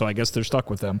Lopez, so I guess they're stuck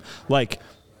with them. Like,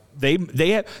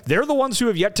 they're the ones who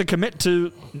have yet to commit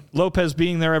to Lopez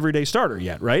being their everyday starter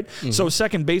yet, right? Mm-hmm. So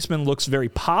second baseman looks very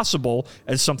possible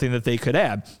as something that they could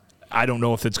add. I don't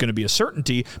know if it's going to be a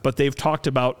certainty, but they've talked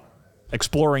about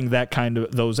exploring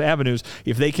those avenues.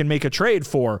 If they can make a trade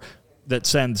that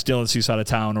sends Dylan Cease out of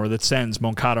town, or that sends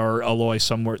Moncada or Aloy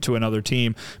somewhere to another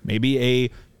team, maybe a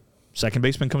second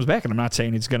baseman comes back. And I'm not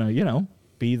saying he's going to,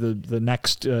 be the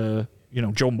next, Joe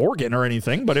Morgan or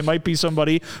anything, but it might be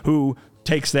somebody who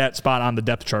takes that spot on the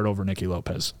depth chart over Nicky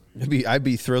Lopez. I'd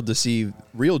be thrilled to see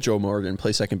real Joe Morgan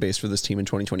play second base for this team in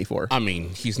 2024. I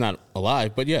mean, he's not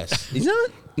alive, but yes. He's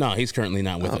not? No, he's currently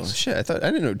not with us. Oh, shit. I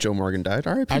didn't know Joe Morgan died.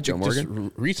 R.I.P. Joe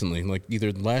Morgan. Recently, like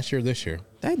either last year or this year.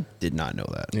 I did not know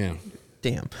that. Yeah.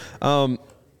 Damn.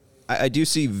 I do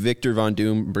see Victor Von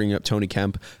Doom bringing up Tony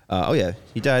Kemp.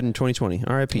 He died in 2020.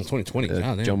 R.I.P.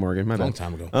 2020. Joe Morgan. My bad. Long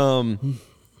time ago.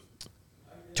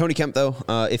 Tony Kemp, though,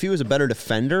 if he was a better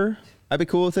defender, I'd be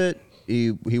cool with it.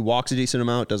 He walks a decent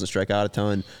amount, doesn't strike out a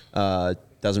ton,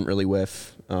 doesn't really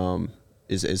whiff,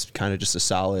 is kind of just a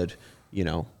solid,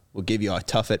 will give you a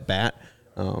tough at bat.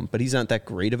 But he's not that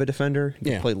great of a defender. He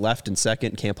can play left and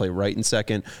second, can't play right and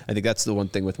second. I think that's the one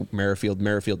thing with Merrifield.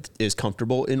 Merrifield is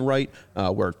comfortable in right,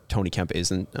 where Tony Kemp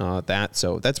isn't that.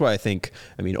 So that's why I think,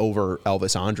 over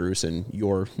Elvis Andrus, and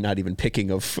you're not even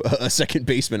picking of a second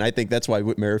baseman, I think that's why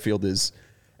Merrifield is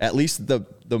at least the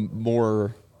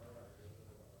more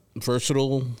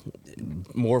versatile,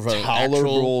 more of a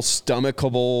tolerable,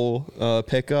 stomachable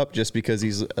pickup, just because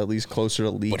he's at least closer to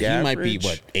league average. But he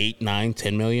might be, 8, 9,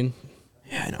 10 million?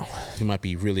 Yeah, I know. He might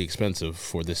be really expensive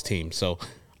for this team. So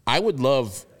I would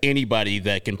love anybody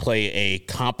that can play a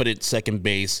competent second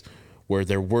base where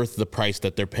they're worth the price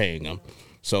that they're paying them.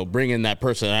 So bring in that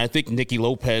person. And I think Nicky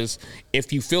Lopez,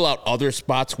 if you fill out other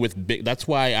spots with big, that's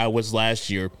why I was last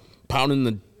year pounding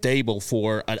the table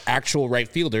for an actual right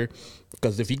fielder.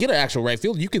 Because if you get an actual right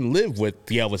fielder, you can live with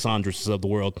the Elvis Andruses of the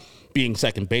world being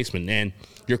second baseman and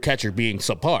your catcher being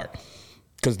subpar.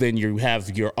 Because then you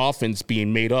have your offense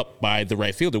being made up by the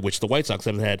right fielder, which the White Sox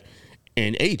haven't had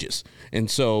in ages.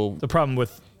 And so the problem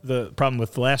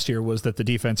with last year was that the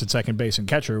defense at second base and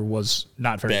catcher was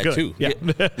not very bad good. Too.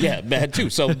 Yeah, bad too.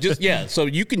 So so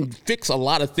you can fix a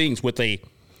lot of things with a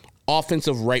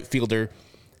offensive right fielder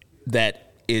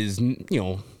that is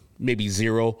maybe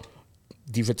 0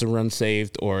 defensive runs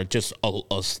saved or just a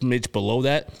smidge below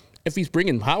that. If he's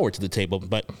bringing power to the table,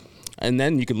 and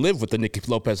then you can live with the Nicky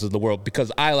Lopez of the world,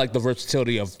 because I like the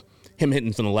versatility of him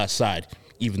hitting from the left side,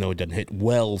 even though it doesn't hit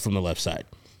well from the left side.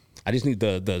 I just need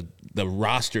the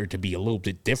roster to be a little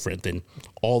bit different than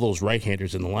all those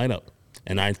right-handers in the lineup.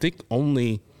 And I think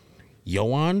only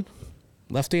Yohan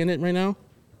left-handed right now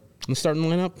in the starting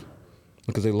lineup,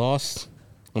 because they lost.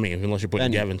 Unless you're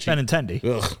putting Gavin Sheets. Benintendi.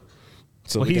 Ugh.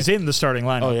 So he's in the starting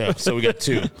lineup. Oh, yeah. So we got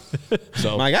 2.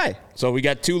 So my guy. So we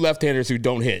got 2 left-handers who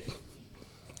don't hit.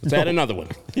 Let's add another one.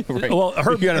 Right. Well,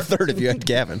 Herb, you got a third if you had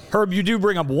Gavin. Herb, you do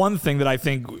bring up one thing that I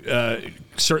think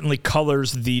certainly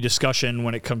colors the discussion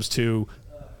when it comes to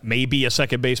maybe a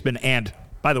second baseman and,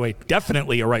 by the way,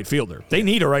 definitely a right fielder. They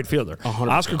need a right fielder.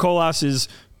 100%. Oscar Colas is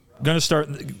going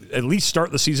to at least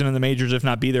start the season in the majors, if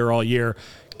not be there all year.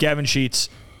 Gavin Sheets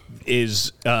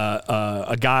is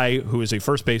a guy who is a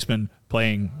first baseman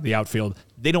playing the outfield.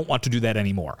 They don't want to do that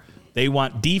anymore. They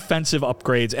want defensive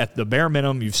upgrades at the bare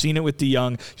minimum. You've seen it with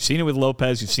DeYoung. You've seen it with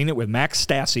Lopez. You've seen it with Max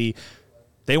Stassi.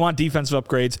 They want defensive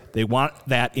upgrades. They want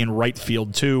that in right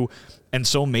field too. And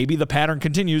so maybe the pattern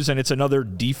continues and it's another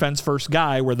defense-first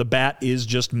guy where the bat is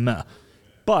just meh.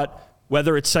 But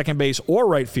whether it's second base or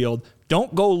right field,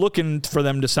 don't go looking for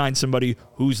them to sign somebody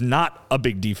who's not a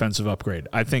big defensive upgrade.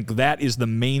 I think that is the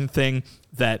main thing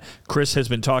that Chris has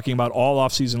been talking about all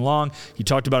offseason long. He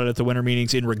talked about it at the winter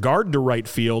meetings in regard to right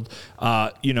field.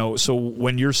 So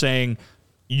when you're saying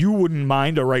you wouldn't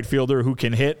mind a right fielder who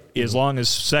can hit as long as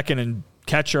second and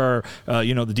catcher,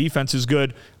 the defense is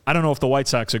good. I don't know if the White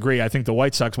Sox agree. I think the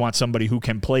White Sox want somebody who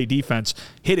can play defense.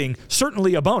 Hitting,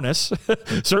 certainly a bonus,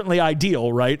 certainly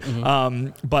ideal, right?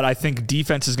 Mm-hmm. But I think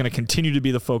defense is going to continue to be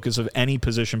the focus of any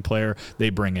position player they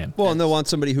bring in. Well, and they'll want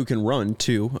somebody who can run,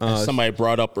 too. Somebody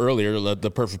brought up earlier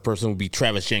the perfect person would be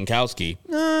Travis Jankowski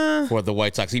for the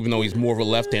White Sox. Even though he's more of a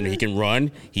left-hander, he can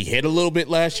run. He hit a little bit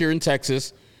last year in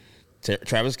Texas.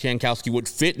 Travis Jankowski would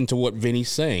fit into what Vinny's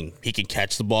saying. He can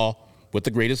catch the ball with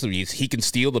the greatest of ease. He can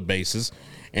steal the bases.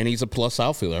 And he's a plus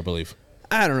outfielder, I believe.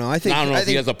 I don't know. I don't know if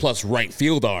he has a plus right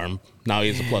field arm. Now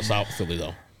he has a plus outfielder,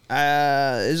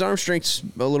 though. His arm strength's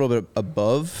a little bit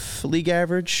above league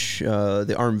average.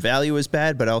 The arm value is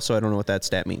bad, but also I don't know what that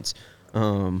stat means.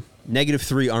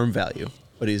 -3 arm value.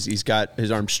 but he's got his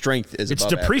arm strength is It's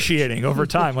above depreciating over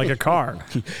time like a car.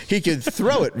 He can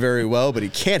throw it very well, but he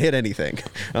can't hit anything.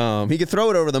 He can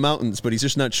throw it over the mountains, but he's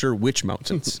just not sure which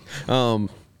mountains.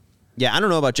 Yeah, I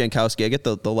don't know about Jankowski. I get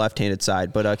the left-handed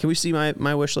side, but can we see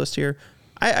my wish list here?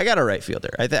 I got a right fielder.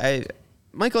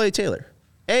 Michael A. Taylor.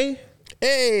 The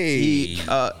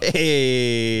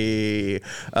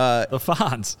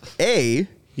Fonz.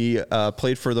 He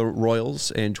played for the Royals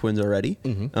and Twins already.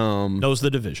 Knows the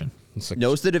division.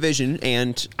 Knows the division,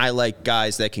 and I like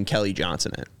guys that can Kelly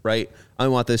Johnson it, right? I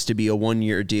want this to be a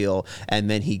 1-year deal, and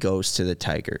then he goes to the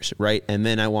Tigers, right? And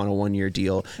then I want a 1-year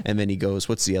deal, and then he goes,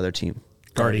 what's the other team?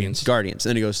 Guardians.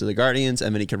 Then he goes to the Guardians,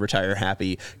 and then he can retire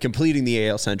happy, completing the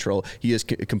AL Central. He has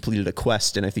completed a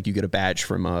quest, and I think you get a badge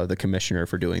from the commissioner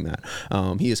for doing that.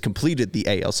 He has completed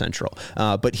the AL Central.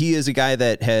 But he is a guy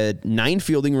that had 9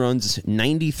 fielding runs,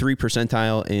 93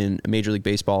 percentile in Major League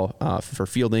Baseball for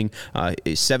fielding,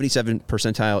 a 77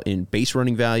 percentile in base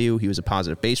running value. He was a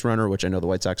positive base runner, which I know the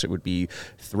White Sox would be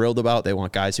thrilled about. They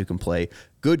want guys who can play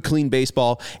good, clean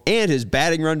baseball, and his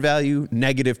batting run value,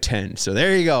 -10. So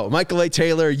there you go. Michael A.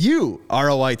 Taylor, you are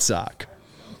a White Sox.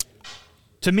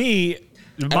 To me,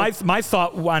 my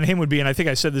thought on him would be, and I think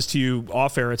I said this to you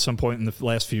off air at some point in the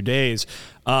last few days,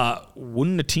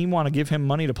 wouldn't the team want to give him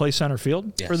money to play center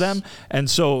field for them? And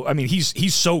so, I mean,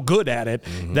 he's so good at it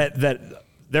that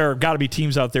there are got to be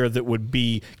teams out there that would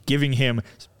be giving him,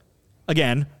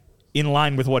 again, in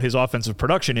line with what his offensive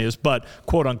production is, but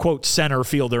quote-unquote center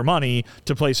fielder money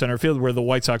to play center field, where the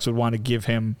White Sox would want to give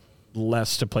him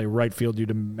less to play right field,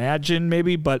 you'd imagine,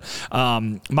 maybe. But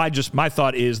my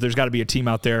thought is there's got to be a team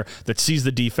out there that sees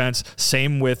the defense,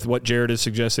 same with what Jared is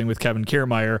suggesting with Kevin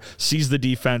Kiermaier, sees the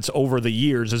defense over the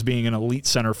years as being an elite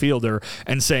center fielder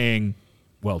and saying,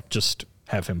 well, just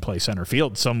have him play center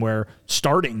field somewhere,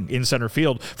 starting in center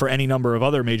field for any number of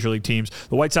other major league teams.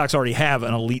 The White Sox already have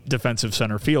an elite defensive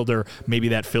center fielder. Maybe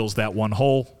that fills that one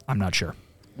hole. I'm not sure.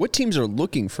 What teams are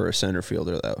looking for a center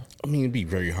fielder, though? I mean, it'd be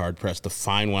very hard-pressed to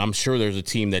find one. I'm sure there's a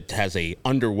team that has a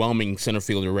underwhelming center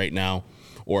fielder right now,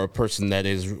 or a person that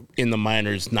is in the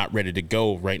minors not ready to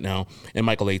go right now, and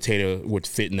Michael A. Taylor would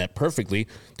fit in that perfectly.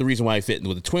 The reason why I fit in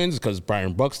with the Twins is because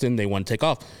Byron Buxton, they want to take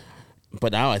off.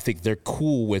 But now I think they're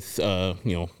cool with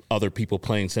other people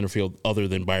playing center field other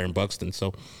than Byron Buxton.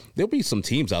 So there'll be some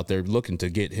teams out there looking to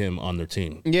get him on their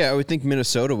team. Yeah, I would think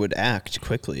Minnesota would act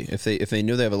quickly if they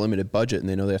knew they have a limited budget and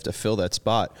they know they have to fill that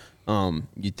spot.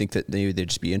 You'd think that they'd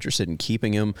just be interested in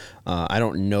keeping him. I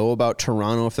don't know about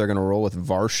Toronto if they're going to roll with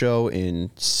Varsho in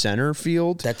center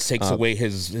field. That takes away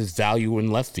his value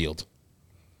in left field.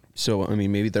 So I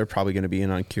mean, maybe they're probably going to be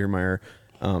in on Kiermaier.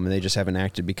 And they just haven't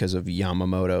acted because of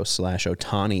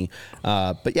Yamamoto/Ohtani.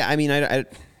 But yeah, I mean,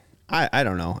 I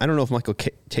don't know. I don't know if Michael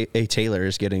A. Taylor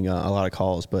is getting a lot of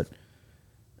calls, but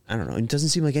I don't know. It doesn't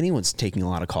seem like anyone's taking a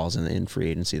lot of calls in free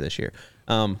agency this year.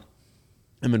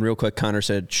 And then real quick, Connor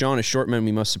said, Sean is short man.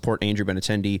 We must support Andrew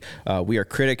Benintendi. We are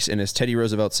critics. And as Teddy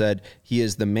Roosevelt said, he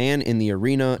is the man in the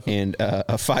arena and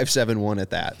a 5.71 at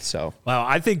that. So, well,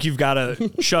 I think you've got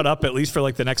to shut up at least for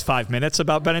like the next 5 minutes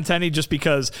about Benintendi, just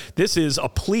because this is a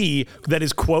plea that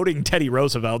is quoting Teddy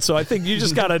Roosevelt. So I think you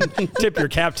just got to tip your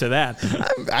cap to that.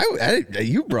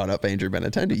 You brought up Andrew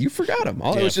Benintendi. You forgot him.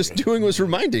 All I was just doing was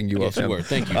reminding you of him.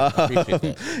 Thank you. Appreciate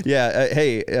that. Yeah.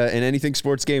 Hey, in anything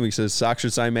sports gaming says Sox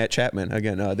should sign Matt Chapman.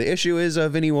 Again, the issue is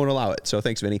Vinny won't allow it. So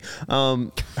thanks, Vinny.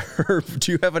 Herb,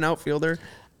 do you have an outfielder?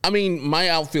 I mean, my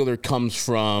outfielder comes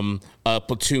from a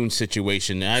platoon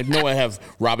situation. I know I have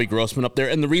Robbie Grossman up there,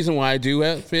 and the reason why I do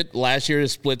have it, last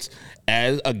year's splits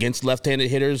as against left-handed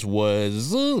hitters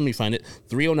was, let me find it,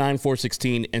 309,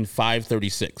 416, and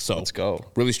 536. So let's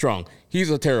go. Really strong. He's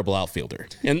a terrible outfielder,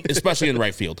 and especially in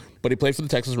right field. But he played for the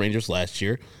Texas Rangers last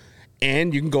year,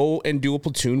 and you can go and do a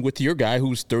platoon with your guy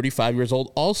who's 35 years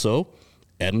old also,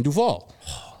 Adam Duvall.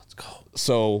 Oh, let's go.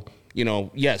 So,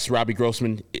 yes, Robbie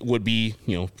Grossman would be,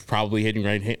 probably hitting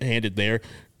right-handed there,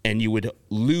 and you would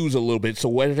lose a little bit. So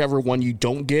whatever one you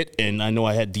don't get, and I know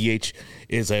I had DH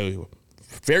is a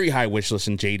very high wish list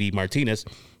in JD Martinez,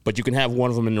 but you can have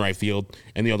one of them in the right field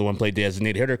and the other one play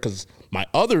designated hitter, because my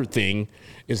other thing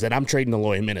is that I'm trading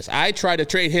Eloy Jimenez. I try to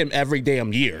trade him every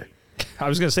damn year. I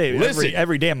was going to say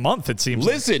every damn month, it seems.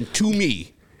 Listen to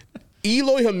me.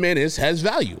 Eloy Jimenez has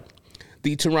value.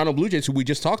 The Toronto Blue Jays, who we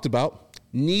just talked about,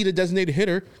 need a designated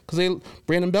hitter because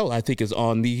Brandon Bell, I think, is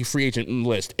on the free agent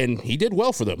list, and he did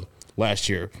well for them last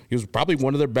year. He was probably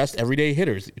one of their best everyday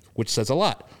hitters, which says a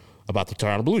lot about the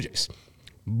Toronto Blue Jays.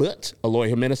 But Eloy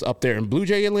Jimenez up there in Blue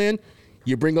Jay land,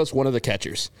 you bring us one of the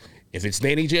catchers. If it's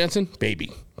Danny Jansen,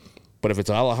 baby. But if it's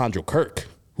Alejandro Kirk,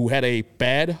 who had a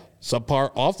bad,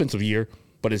 subpar offensive year,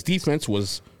 but his defense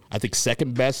was I think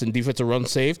second best in defensive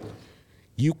runs saved.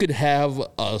 You could have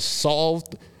a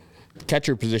solved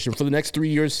catcher position for the next 3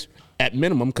 years at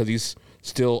minimum because he's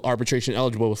still arbitration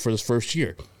eligible for his first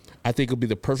year. I think it'll be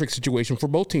the perfect situation for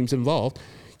both teams involved.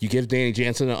 You give Danny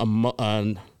Jansen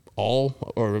all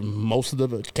or most of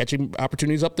the catching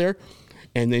opportunities up there,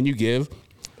 and then you give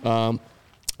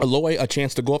Eloy a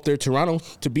chance to go up there to Toronto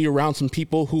to be around some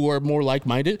people who are more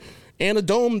like-minded, and a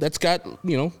dome that's got,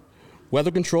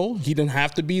 weather control. He didn't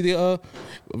have to be the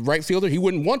right fielder. He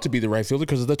wouldn't want to be the right fielder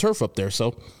because of the turf up there,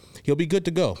 so he'll be good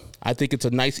to go. I think it's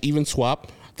a nice even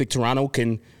swap. I think Toronto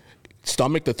can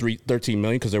stomach the $13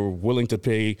 million because they were willing to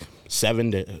pay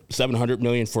 $700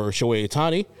 million for Shohei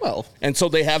Ohtani. Well, and so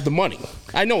they have the money.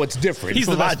 I know it's different. He's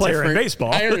the best player in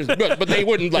baseball. I understand, but they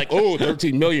wouldn't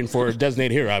 $13 million for a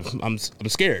designated hero. I'm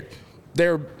scared.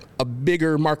 They're a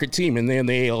bigger market team, and they're in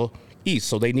the AL East,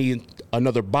 so they need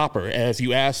another bopper. And if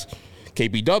you ask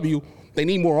KBW, they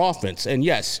need more offense. And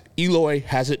yes, Eloy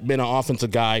hasn't been an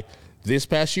offensive guy this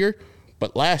past year,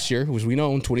 but last year, as we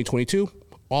know, in 2022.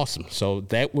 Awesome. So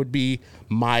that would be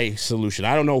my solution.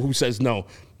 I don't know who says no.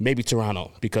 Maybe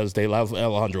Toronto because they love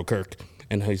Alejandro Kirk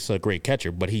and he's a great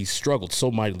catcher, but he struggled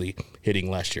so mightily hitting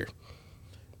last year.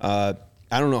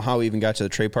 I don't know how we even got to the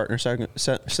trade partner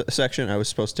section. I was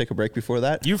supposed to take a break before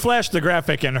that. You flashed the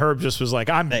graphic, and Herb just was like,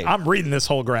 I'm reading this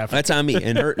whole graphic. That's on me.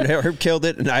 And Herb killed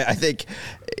it. And I think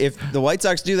if the White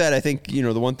Sox do that, I think,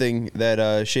 the one thing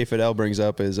that Shea Fidel brings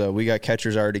up is we got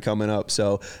catchers already coming up.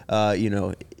 So,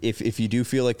 if you do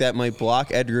feel like that might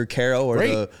block Edgar Caro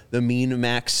or the mean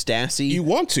Max Stassi. You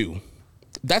want to.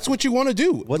 That's what you want to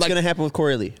do. What's going to happen with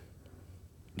Corey Lee?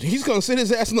 He's going to sit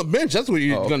his ass on the bench. That's what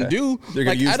you're going to do. They're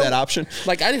going to use that option?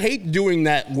 I hate doing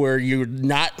that where you're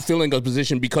not filling a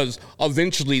position because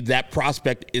eventually that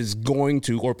prospect is going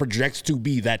to or projects to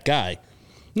be that guy.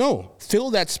 No,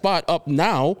 fill that spot up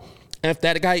now. And if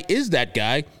that guy is that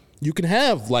guy, you can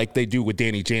have like they do with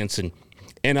Danny Jansen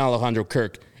and Alejandro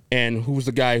Kirk. And who's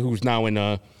the guy who's now in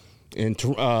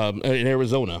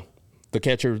Arizona? The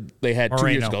catcher they had 2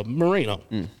 years ago. Moreno.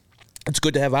 It's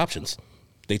good to have options.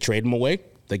 They trade him away.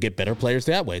 They get better players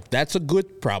that way. That's a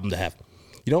good problem to have.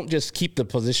 You don't just keep the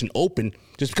position open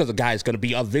just because a guy is going to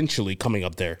be eventually coming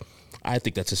up there. I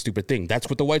think that's a stupid thing. That's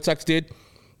what the White Sox did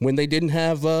when they didn't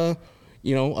have, a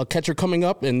catcher coming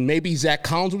up, and maybe Zach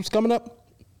Collins was coming up.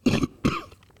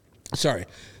 Sorry.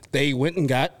 They went and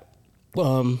got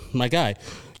my guy,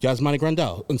 Yasmani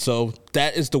Grandal. And so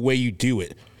that is the way you do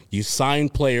it. You sign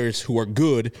players who are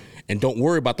good and don't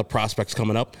worry about the prospects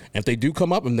coming up. And if they do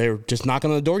come up and they're just knocking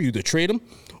on the door, you either trade them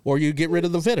or you get rid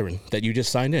of the veteran that you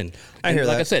just signed in. I hear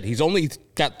that. Like I said, he's only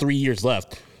got 3 years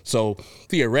left. So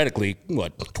theoretically,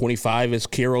 25 is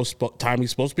Caro's time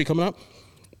he's supposed to be coming up?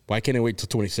 Why can't he wait till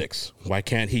 26? Why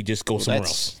can't he just go somewhere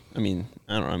else? I mean,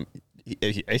 I don't know.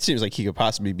 It seems like he could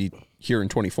possibly be here in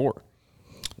 24.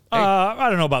 I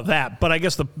don't know about that, but I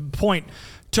guess the point,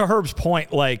 to Herb's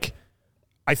point,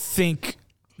 I think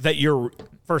that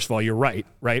first of all, you're right?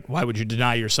 Why would you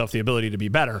deny yourself the ability to be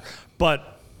better?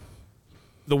 But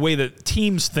the way that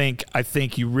teams think, I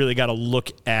think you really got to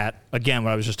look at, again,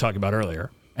 what I was just talking about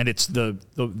earlier, and it's the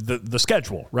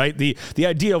schedule, right? The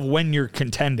idea of when you're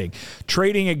contending.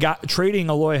 Trading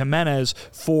Eloy Jimenez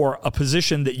for a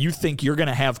position that you think you're going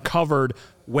to have covered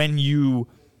when you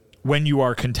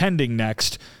are contending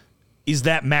next. Is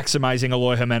that maximizing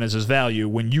Eloy Jimenez's value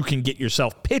when you can get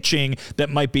yourself pitching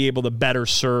that might be able to better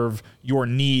serve your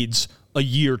needs a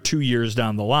year, 2 years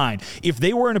down the line? If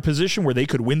they were in a position where they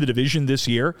could win the division this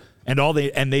year and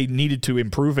they needed to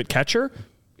improve at catcher,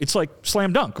 it's like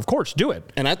slam dunk. Of course, do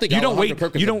it. And I think Alejandro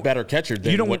Kirk is a better catcher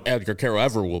than what Edgar Caro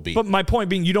ever will be. But my point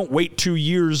being, you don't wait 2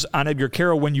 years on Edgar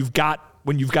Caro when you've got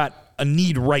a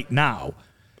need right now.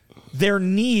 Their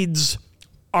needs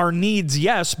are needs,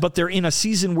 yes, but they're in a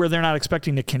season where they're not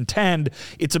expecting to contend.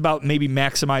 It's about maybe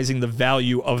maximizing the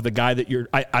value of the guy that you're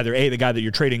either A, the guy that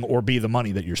you're trading, or B, the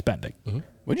money that you're spending. Mm-hmm.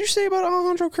 What did you say about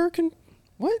Alejandro Kirk?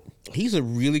 What? He's a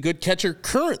really good catcher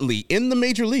currently in the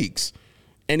major leagues,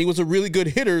 and he was a really good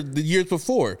hitter the years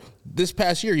before. This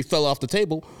past year, he fell off the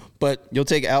table, but you'll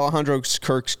take Alejandro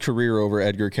Kirk's career over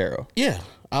Edgar Caro. Yeah,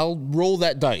 I'll roll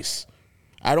that dice.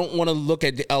 I don't want to look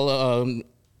at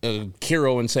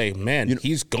Caro and say, man,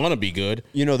 he's gonna be good.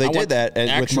 They did that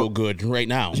with good right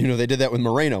now. They did that with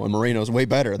Moreno, and Moreno's way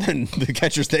better than the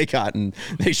catchers they got, and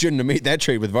they shouldn't have made that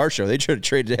trade with Varsho. They should have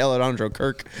traded Alejandro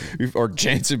Kirk or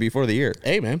Jansen before the year.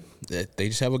 Hey, man, they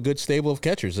just have a good stable of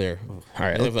catchers there. All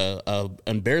right, they have an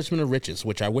embarrassment of riches,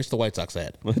 which I wish the White Sox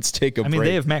had. Let's take a break.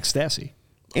 They have Max Stassi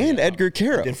and Edgar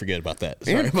Caro. I did forget about that.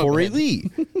 Sorry and Corey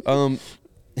Lee.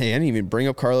 Hey, I didn't even bring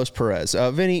up Carlos Perez.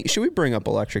 Vinny, should we bring up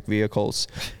electric vehicles?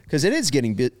 Because it is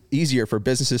getting easier for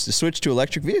businesses to switch to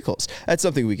electric vehicles. That's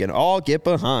something we can all get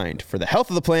behind for the health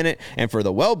of the planet and for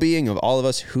the well-being of all of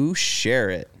us who share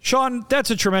it. Sean, that's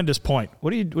a tremendous point.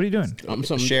 What are you doing?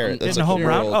 Share it. Getting a home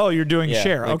run? Oh, you're doing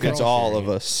share. Okay. It's all of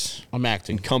us. I'm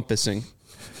acting. Encompassing.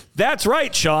 That's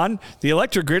right, Sean. The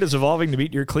electric grid is evolving to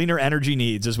meet your cleaner energy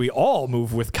needs as we all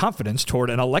move with confidence toward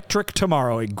an electric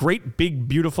tomorrow, a great, big,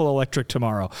 beautiful electric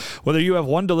tomorrow. Whether you have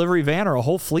one delivery van or a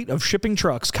whole fleet of shipping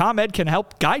trucks, ComEd can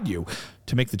help guide you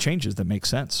to make the changes that make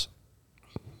sense.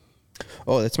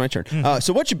 Oh, that's my turn.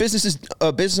 So what should business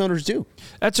owners do?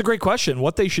 That's a great question.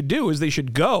 What they should do is they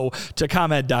should go to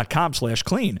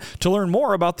ComEd.com/clean to learn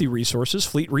more about the resources,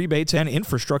 fleet rebates, and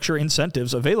infrastructure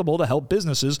incentives available to help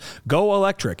businesses go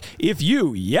electric. If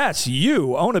you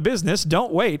own a business,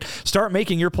 don't wait. Start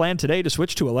making your plan today to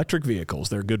switch to electric vehicles.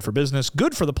 They're good for business,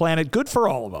 good for the planet, good for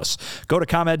all of us. Go to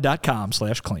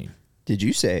ComEd.com/clean. Did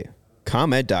you say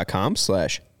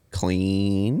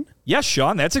ComEd.com/clean? Yes,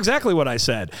 Sean, that's exactly what I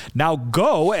said. Now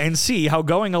go and see how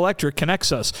going electric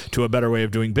connects us to a better way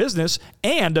of doing business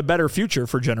and a better future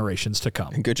for generations to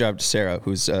come. Good job to Sarah,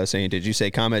 who's saying, did you say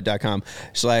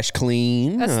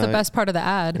ComEd.com/clean? That's the best part of the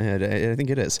ad. I think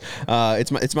it is.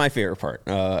 It's my favorite part.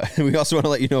 We also want to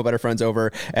let you know about our friends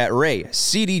over at Ray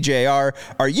CDJR.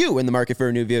 Are you in the market for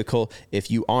a new vehicle?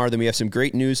 If you are, then we have some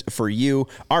great news for you.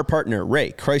 Our partner,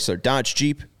 Ray Chrysler Dodge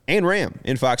Jeep and Ram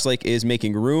in Fox Lake, is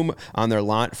making room on their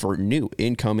lot for new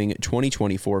incoming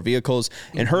 2024 vehicles.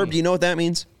 And Herb, do you know what that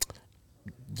means?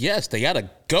 Yes, they got to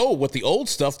go with the old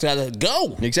stuff. Got to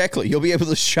go. Exactly. You'll be able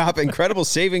to shop incredible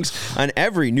savings on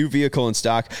every new vehicle in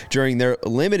stock during their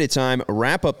limited time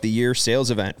wrap up the year sales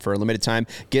event. For a limited time,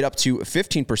 get up to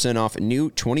 15% off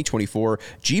new 2024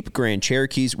 Jeep Grand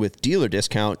Cherokees with dealer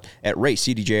discount at Ray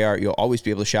CDJR. You'll always be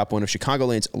able to shop one of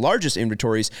Chicagoland's largest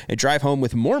inventories and drive home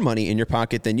with more money in your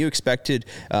pocket than you expected,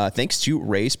 thanks to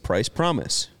Ray's price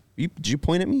promise. Did you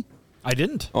point at me? I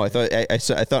didn't. Oh, I thought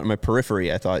in my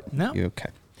periphery. I thought no. Okay.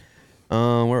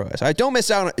 Where was I? Don't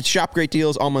miss out on shop great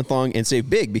deals all month long and save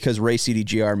big because Ray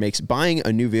CDGR makes buying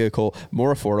a new vehicle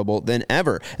more affordable than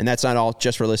ever. And that's not all.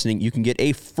 Just for listening, you can get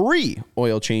a free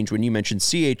oil change when you mention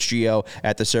CHGO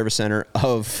at the service center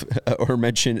or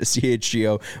mention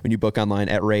CHGO when you book online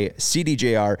at Ray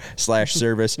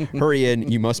CDJR/service. Hurry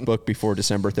in. You must book before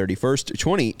December 31st,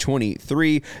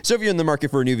 2023. So if you're in the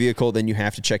market for a new vehicle, then you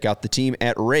have to check out the team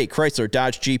at Ray Chrysler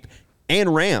Dodge Jeep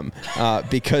and Ram,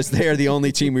 because they are the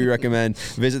only team we recommend.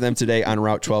 Visit them today on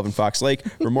Route 12 in Fox Lake.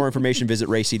 For more information, visit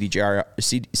Ray CDJR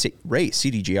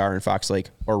in Fox Lake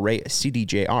or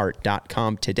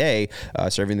raycdjr.com today,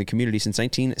 serving the community since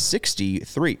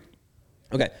 1963.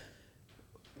 Okay.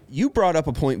 You brought up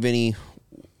a point, Vinny,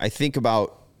 I think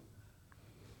about,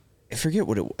 I forget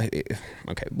what it,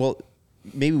 okay, well,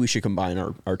 maybe we should combine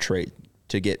our trade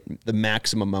to get the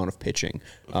maximum amount of pitching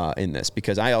in this,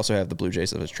 because I also have the Blue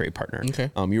Jays as a trade partner. Okay.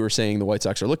 You were saying the White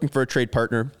Sox are looking for a trade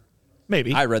partner.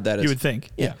 Maybe. I read that as... You would think.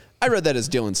 Yeah. I read that as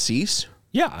Dylan Cease.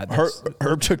 Yeah.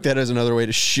 Herb took that as another way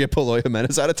to ship Eloy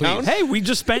Jimenez out of town. Hey, we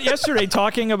just spent yesterday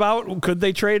talking about could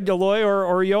they trade Eloy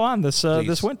or Yohan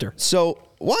this winter. So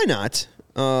why not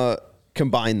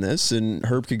combine this, and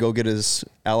Herb could go get his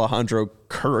Alejandro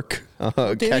Kirk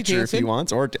catcher Jansen, if he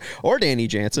wants, or Danny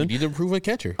Jansen. You need to improve a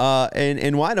catcher.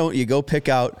 And why don't you go pick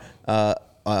out a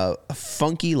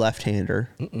funky left-hander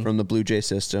from the Blue Jay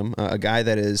system, a guy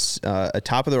that is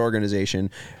atop of their organization,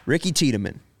 Ricky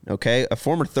Tiedemann. Okay, a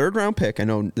former third-round pick. I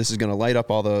know this is going to light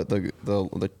up all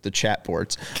the chat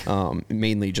boards,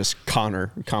 mainly just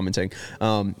Connor commenting.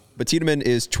 But Tiedemann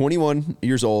is 21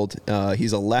 years old.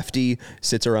 He's a lefty,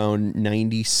 sits around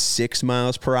 96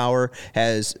 miles per hour,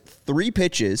 has 3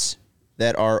 pitches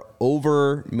that are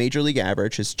over major league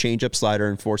average, his changeup, slider,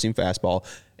 and four-seam fastball.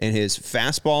 And his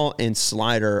fastball and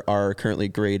slider are currently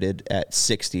graded at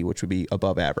 60, which would be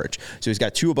above average. So he's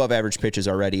got 2 above average pitches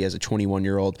already as a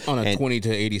 21-year-old. On a 20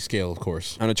 to 80 scale, of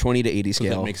course. On a 20 to 80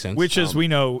 scale. That makes sense. Which, as we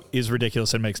know, is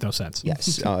ridiculous and makes no sense.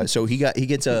 Yes. So he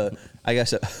gets a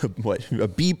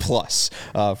B plus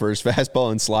for his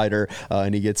fastball and slider,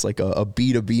 and he gets like a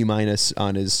B to B minus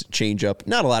on his changeup.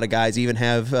 Not a lot of guys even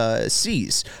have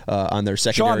C's on their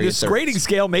secondary. Sean, this grading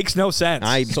scale makes no sense.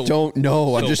 I don't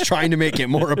know. I'm just trying to make it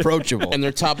more approachable. And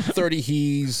their top 30,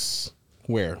 he's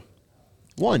where?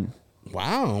 1.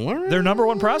 Wow. Their number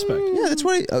 1 prospect. Yeah, that's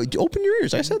why. Open your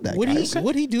ears. I said that. Would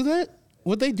he do that?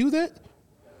 Would they do that?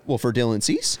 Well, for Dylan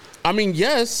Cease? I mean,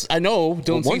 yes, I know.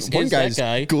 Dylan Cease is guy's that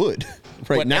guy. Good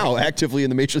right now, actively in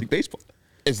the Major League Baseball.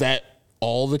 Is that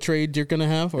all the trade you're going to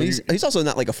have? Or he's also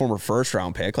not like a former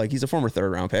first-round pick. Like, he's a former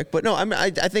third-round pick. But no,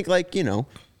 I think, like, you know,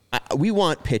 we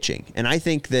want pitching. And I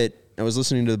think that I was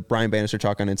listening to Brian Bannister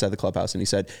talk on Inside the Clubhouse, and he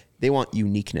said they want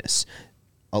uniqueness.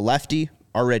 A lefty,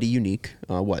 already unique.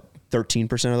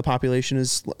 13% of the population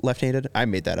is left-handed? I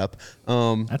made that up.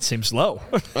 That seems low.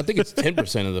 I think it's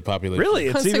 10% of the population. Really?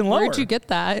 It's even lower. Where'd you get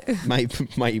that?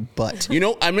 My butt. You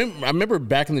know, I remember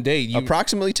back in the day.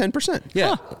 Approximately 10%.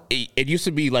 Yeah. Huh. It used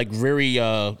to be like very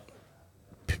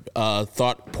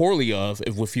thought poorly of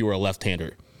if you were a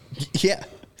left-hander. Yeah.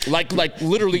 Like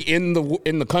literally in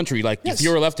the country, like if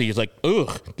you're a lefty, it's like,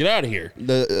 ugh, get out of here.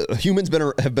 The humans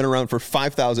have been around for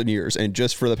 5,000 years, and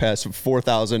just for the past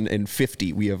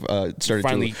 4,050, we have started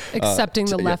finally to accepting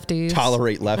the lefties,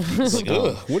 tolerate lefties. Like,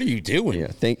 ugh, what are you doing?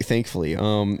 Yeah, thankfully.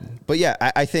 But yeah,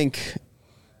 I think.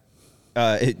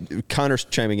 Connor's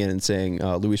chiming in and saying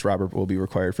Luis Robert will be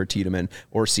required for Tiedemann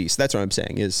or Cease. That's what I'm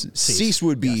saying. Cease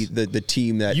would be the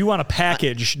team that you want to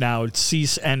package now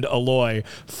Cease and Eloy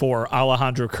for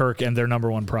Alejandro Kirk and their number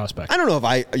one prospect. I don't know if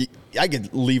I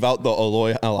could leave out the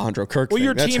Eloy Alejandro Kirk. Well, thing.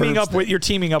 you're teaming up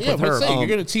with Herb. You're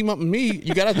going to team up with me.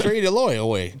 You got to trade Eloy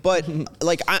away. But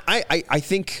like I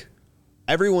think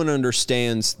everyone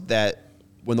understands that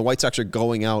when the White Sox are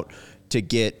going out to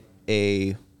get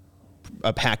a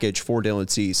package for Dylan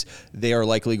Cease, they are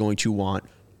likely going to want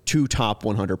 2 top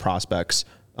 100 prospects.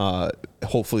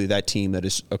 Hopefully that team that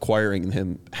is acquiring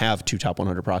him have 2 top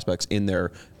 100 prospects in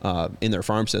their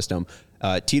farm system.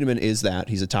 Tiedemann is that.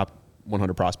 He's a top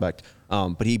 100 prospect,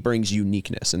 but he brings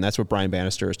uniqueness, and that's what Brian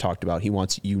Bannister has talked about. He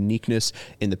wants uniqueness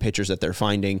in the pitchers that they're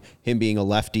finding. Him being a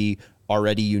lefty,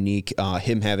 already unique.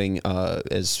 Him having,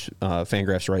 as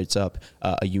Fangraphs writes up,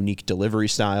 a unique delivery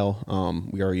style.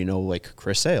 We already know, like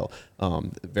Chris Sale,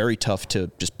 very tough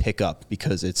to just pick up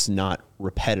because it's not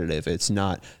repetitive. It's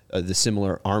not the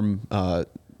similar arm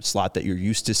slot that you're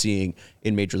used to seeing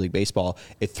in Major League Baseball.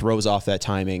 It throws off that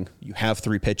timing. You have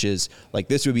 3 pitches. Like,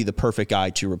 this would be the perfect guy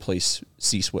to replace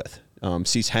Cease with.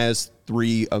 Cease has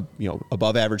 3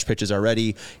 above average pitches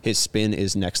already. His spin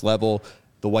is next level.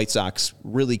 The White Sox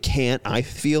really can't, I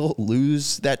feel,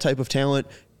 lose that type of talent.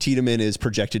 Tiedemann is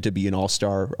projected to be an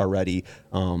all-star already.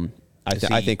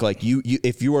 I think like you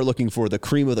if you are looking for the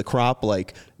cream of the crop,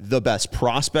 like the best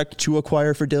prospect to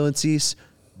acquire for Dylan Cease,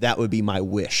 that would be my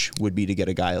wish, would be to get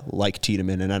a guy like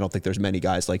Tiedemann, and I don't think there's many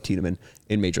guys like Tiedemann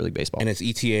in Major League Baseball. And his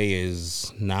ETA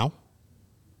is now?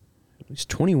 He's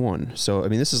 21, so I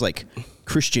mean this is like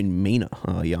Christian Mena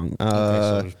young.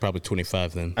 So he's probably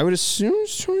 25 then. I would assume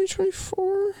it's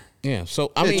 2024. Yeah,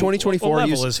 so I mean, 2024. What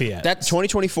level is he at? That's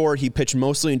 2024. He pitched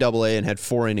mostly in Double-A and had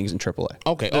 4 innings in Triple-A.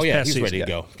 Okay. He's ready to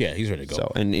go. Yeah, he's ready to go.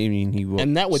 So, and I mean, he will.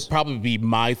 And that would probably be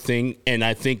my thing. And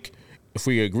I think if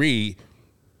we agree,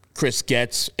 Chris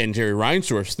Getz and Jerry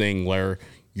Reinsdorf's thing, where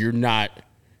you're not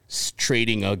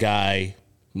trading a guy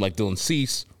like Dylan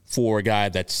Cease for a guy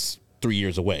that's 3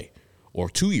 years away or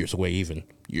 2 years away, even.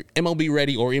 You're MLB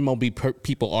ready, or MLB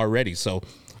people are ready. So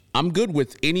I'm good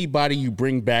with anybody you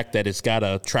bring back that has got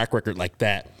a track record like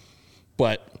that.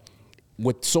 But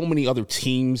with so many other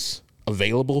teams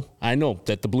available, I know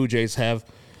that the Blue Jays have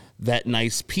that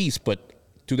nice piece, but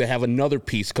do they have another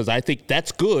piece? Because I think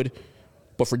that's good.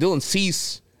 But for Dylan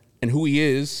Cease and who he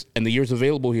is and the years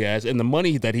available he has and the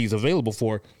money that he's available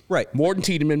for, right? More than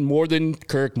Tiedemann, more than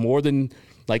Kirk, more than,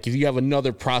 like, if you have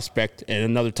another prospect and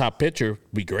another top pitcher,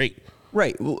 it'd be great.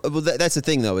 Right. Well, that's the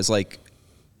thing, though, is like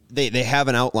they have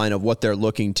an outline of what they're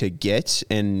looking to get,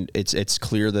 and it's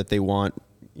clear that they want,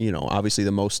 obviously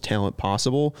the most talent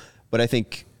possible. But I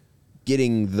think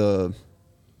getting the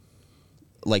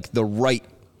right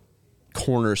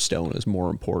cornerstone is more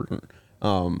important.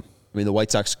 I mean, the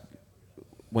White Sox,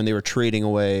 when they were trading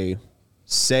away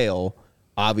Sale,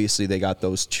 obviously they got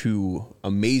those 2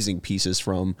 amazing pieces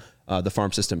from the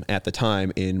farm system at the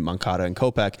time in Moncada and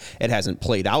Kopech. It hasn't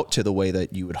played out to the way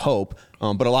that you would hope,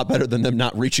 but a lot better than them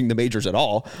not reaching the majors at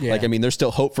all. Yeah. Like, I mean, there's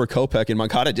still hope for Kopech, and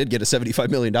Moncada did get a $75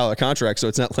 million contract, so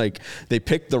it's not like they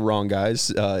picked the wrong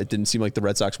guys. It didn't seem like the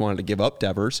Red Sox wanted to give up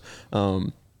Devers.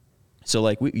 So,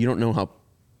 like, you don't know how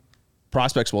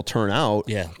prospects will turn out.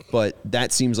 Yeah. But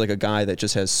that seems like a guy that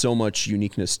just has so much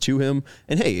uniqueness to him.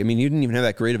 And hey, I mean, you didn't even have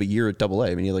that great of a year at Double-A. I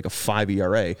mean, he had like a 5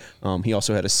 ERA. He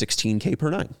also had a 16K per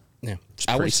 9. Yeah. Which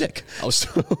is pretty sick.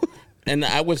 And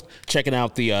I was checking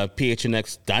out the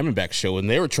PHNX Diamondback show, and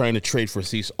they were trying to trade for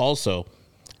Cease also.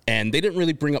 And they didn't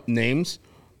really bring up names,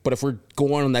 but if we're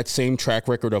going on that same track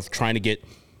record of trying to get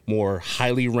more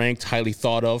highly ranked, highly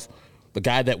thought of, the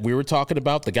guy that we were talking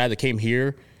about, the guy that came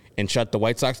here and shut the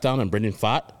White Sox down, and Brendan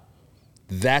Pfaadt,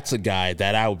 that's a guy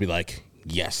that I would be like,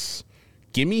 yes,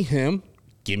 give me him.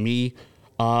 Give me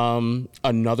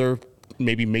another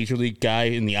maybe major league guy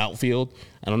in the outfield.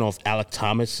 I don't know if Alec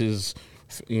Thomas is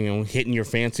hitting your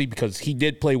fancy, because he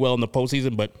did play well in the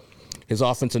postseason, but his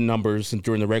offensive numbers and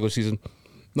during the regular season,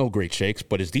 no great shakes,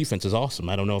 but his defense is awesome.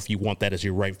 I don't know if you want that as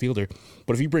your right fielder,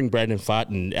 but if you bring Brandon Pfaadt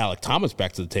and Alec Thomas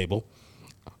back to the table,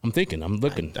 I'm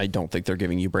looking. I don't think they're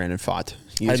giving you Brandon Pfaadt.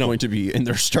 He's going to be in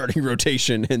their starting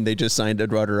rotation, and they just signed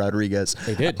Eduardo Rodriguez.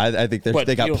 They did. I think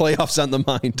they got playoffs on the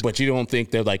mind. But you don't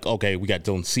think they're like, okay, we got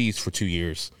Dylan Cease for 2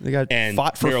 years. They got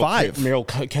Pfaadt for Merrill, 5. Merrill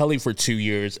Kelly for 2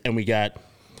 years, and we got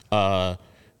Gallen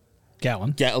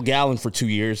for 2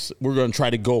 years. We're going to try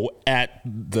to go at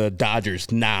the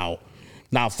Dodgers now.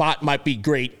 Now, Pfaadt might be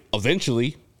great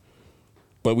eventually,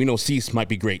 but we know Cease might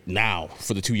be great now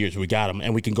for the 2 years we got him,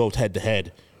 and we can go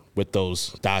head-to-head with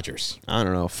those Dodgers. I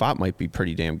don't know. Pfaadt might be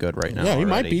pretty damn good right now. Yeah, he already.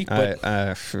 might be. But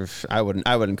I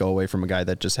wouldn't go away from a guy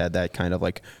that just had that kind of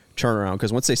like turnaround,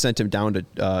 because once they sent him down to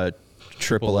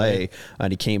AAA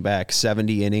and he came back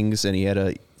 70 innings and he had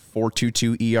a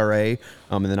 4.22 ERA,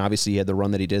 and then obviously he had the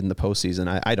run that he did in the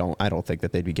postseason. I don't think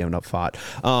that they'd be giving up Pfaadt.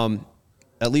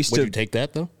 At least would you take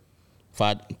that though,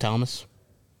 Pfaadt, Thomas?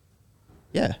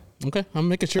 Yeah. Okay, I'm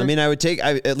making sure. I mean, I would take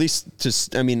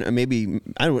maybe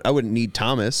I wouldn't need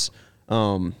Thomas,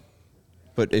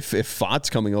 but if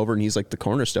Pfaadt's coming over and he's like the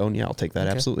cornerstone, yeah, I'll take that.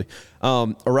 Okay. Absolutely.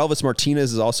 Orelvis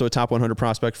Martinez is also a top 100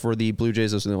 prospect for the Blue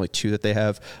Jays. Those are the only two that they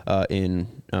have in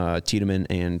Tiedemann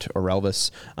and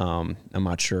Orelvis. I'm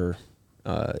not sure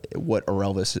what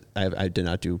Orelvis. I did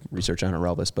not do research on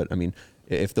Orelvis, but I mean,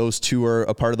 if those two are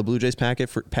a part of the Blue Jays package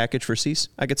for Cease,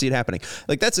 I could see it happening.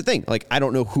 Like, that's the thing. Like, I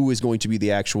don't know who is going to be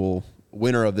the actual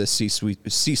winner of this Cease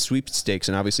sweepstakes,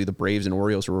 and obviously the Braves and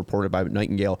Orioles were reported by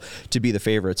Nightingale to be the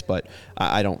favorites, but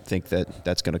I don't think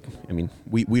that's going to. I mean,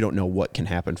 we don't know what can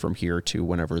happen from here to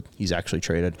whenever he's actually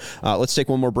traded. Let's take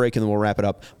one more break and then we'll wrap it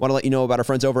up. Want to let you know about our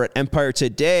friends over at Empire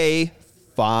Today.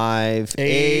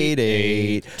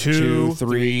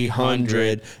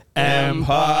 588-2300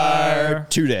 Empire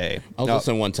Today. I was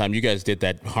listening one time. You guys did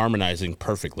that harmonizing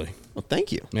perfectly. Well,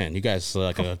 thank you. Man, you guys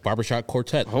like a barbershop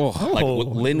quartet. Like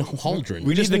Lynn Haldren.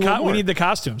 We need the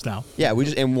costumes now. Yeah,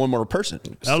 and one more person.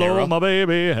 Hello, Sarah. My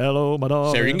baby. Hello, my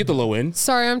dog. Sarah, you can get the low end.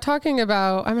 Sorry, I'm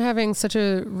having such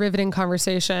a riveting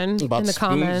conversation about in the spoons?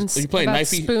 comments. Are you playing about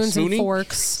knifey, spoons spoony? and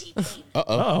forks.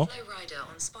 Uh-oh.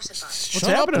 What's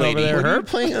happening over there, What are you Herb?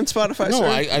 playing on Spotify, No, sir?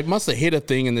 I must have hit a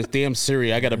thing in this damn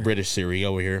Siri. I got a British Siri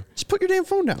over here. Just put your damn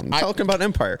phone down. I'm talking about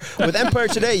Empire. With Empire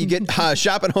Today, you get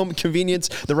shop at home convenience,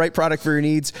 the right product for your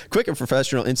needs, quick and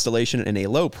professional installation, and a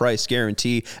low price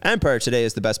guarantee. Empire Today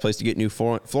is the best place to get new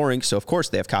flooring, so of course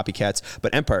they have copycats,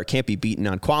 but Empire can't be beaten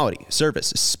on quality, service,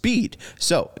 speed.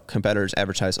 So competitors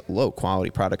advertise low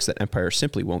quality products that Empire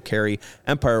simply won't carry.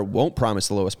 Empire won't promise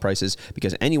the lowest prices,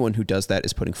 because anyone who does that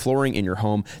is putting flooring in your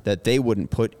home that they wouldn't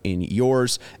put in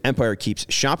yours. Empire keeps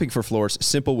shopping for floors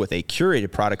simple with a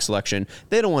curated product selection.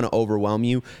 They don't want to overwhelm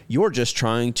you. You're just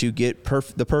trying to get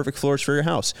the perfect floors for your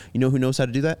house. You know who knows how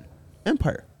to do that?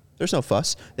 Empire. There's no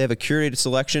fuss. They have a curated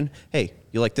selection. Hey,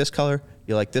 you like this color?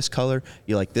 You like this color?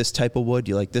 You like this type of wood?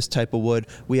 You like this type of wood?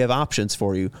 We have options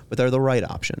for you, but they're the right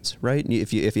options, right?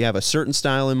 If you have a certain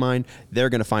style in mind, they're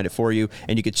going to find it for you.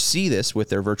 And you could see this with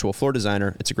their virtual floor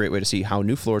designer. It's a great way to see how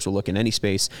new floors will look in any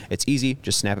space. It's easy.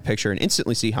 Just snap a picture and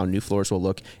instantly see how new floors will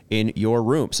look in your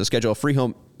room. So schedule a free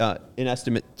home in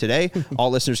estimate today. All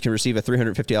listeners can receive a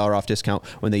 $350 off discount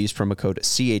when they use promo code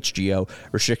CHGO.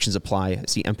 Restrictions apply.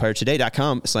 See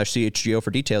EmpireToday.com/CHGO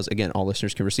for details. Again, all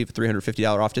listeners can receive a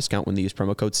 $350 off discount when they use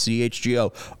promo code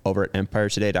CHGO over at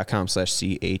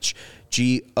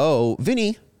EmpireToday.com/CHGO.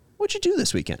 Vinny, what'd you do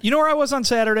this weekend? You know where I was on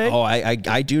Saturday? Oh,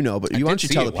 I do know, but why don't you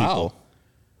tell the people?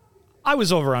 I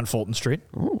was over on Fulton Street.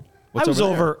 Oh, I was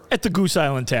over at the Goose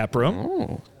Island Tap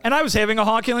Room, and I was having a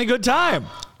honkingly good time.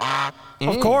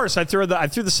 Of course, I threw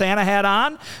the Santa hat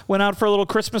on, went out for a little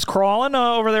Christmas crawling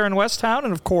over there in Westtown,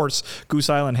 and of course, Goose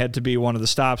Island had to be one of the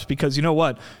stops because you know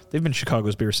what? They've been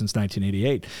Chicago's beer since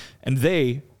 1988, and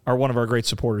they are one of our great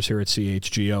supporters here at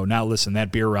CHGO. Now, listen,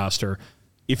 that beer roster,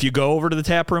 if you go over to the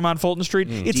tap room on Fulton Street,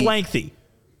 it's lengthy.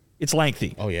 It's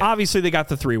lengthy. Oh, yeah. Obviously, they got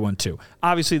the 312.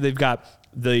 Obviously, they've got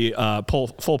the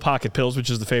full pocket pills, which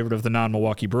is the favorite of the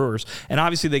non-Milwaukee brewers. And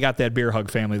obviously, they got that beer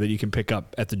hug family that you can pick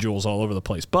up at the Jewels all over the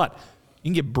place. But you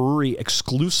can get brewery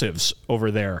exclusives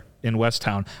over there in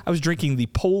Westtown. I was drinking the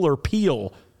Polar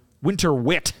Peel Winter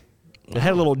Wit. It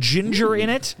had a little ginger in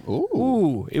it.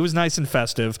 Ooh, it was nice and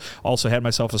festive. Also had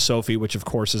myself a Sophie, which, of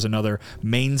course, is another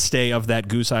mainstay of that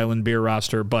Goose Island beer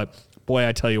roster. But boy,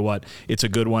 I tell you what, it's a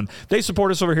good one. They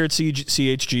support us over here at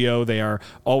CHGO. They are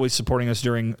always supporting us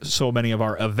during so many of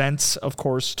our events, of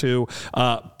course, too.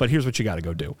 But here's what you got to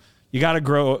go do. You got to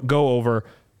go over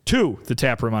to the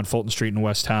tap room on Fulton Street in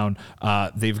Westtown.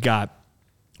 They've got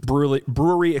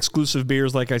brewery exclusive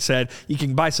beers, like I said. You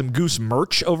can buy some Goose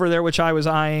merch over there, which I was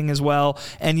eyeing as well.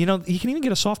 And, you can even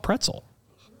get a soft pretzel.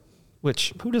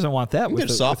 Which, who doesn't want that with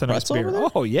a nice beer?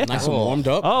 Oh, yeah. Nice and warmed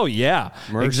up. Oh, yeah.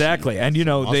 Merch. Exactly. And,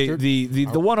 the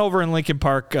one over in Lincoln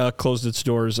Park closed its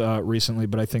doors recently,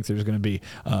 but I think there's going to be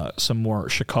some more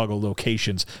Chicago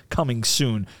locations coming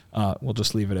soon. We'll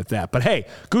just leave it at that. But, hey,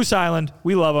 Goose Island,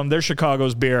 we love them. They're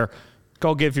Chicago's beer.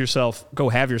 Go have yourself a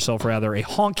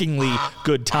honkingly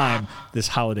good time this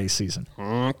holiday season.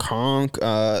 Honk.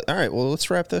 All right, well, let's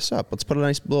wrap this up. Let's put a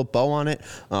nice little bow on it.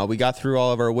 We got through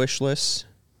all of our wish lists.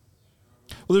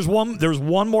 Well, there's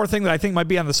one more thing that I think might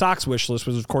be on the Sox wish list,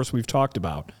 which, of course, we've talked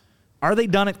about. Are they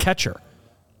done at catcher?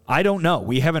 I don't know.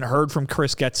 We haven't heard from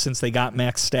Chris Getz since they got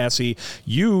Max Stassi.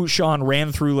 You, Sean,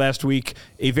 ran through last week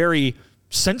a very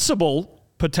sensible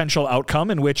potential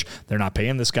outcome in which they're not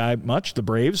paying this guy much. The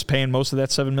Braves paying most of that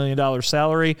 $7 million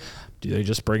salary. Do they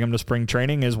just bring him to spring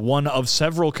training as one of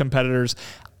several competitors?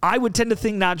 I would tend to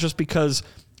think not, just because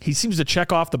he seems to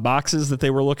check off the boxes that they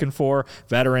were looking for.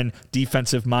 Veteran,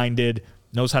 defensive-minded,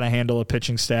 knows how to handle a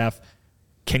pitching staff,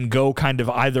 can go kind of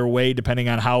either way depending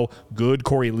on how good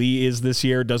Corey Lee is this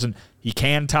year. He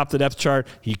can top the depth chart.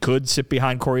 He could sit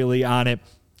behind Corey Lee on it.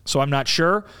 So I'm not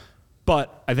sure,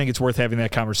 but I think it's worth having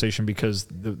that conversation because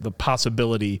the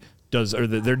possibility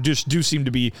there just do seem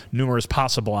to be numerous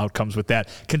possible outcomes with that,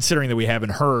 considering that we haven't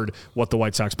heard what the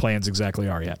White Sox plans exactly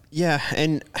are yet. Yeah,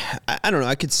 and I don't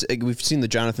know. We've seen the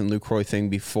Jonathan Lucroy thing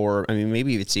before. I mean,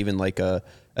 maybe it's even like a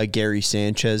Gary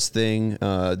Sanchez thing.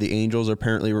 The Angels are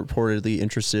apparently reportedly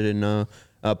interested in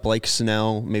Blake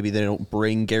Snell. Maybe they don't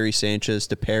bring Gary Sanchez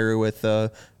to pair with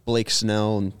Blake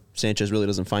Snell, and Sanchez really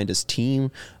doesn't find his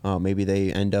team. Maybe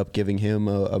they end up giving him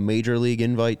a major league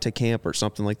invite to camp or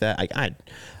something like that.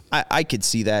 I could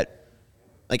see that.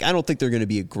 Like, I don't think they're going to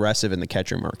be aggressive in the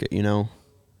catcher market,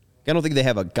 I don't think they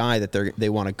have a guy that they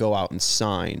want to go out and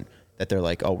sign that they're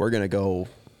like, oh, we're going to go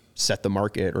set the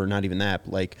market, or not even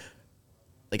that. But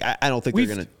I don't think they're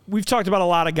going to. We've talked about a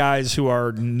lot of guys who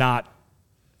are not.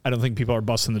 I don't think people are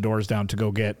busting the doors down to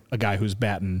go get a guy who's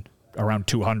batting around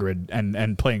 200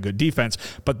 and playing good defense,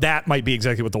 but that might be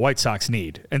exactly what the White Sox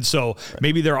need. And so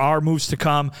maybe there are moves to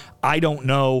come. I don't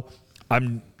know.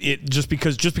 Just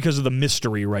because of the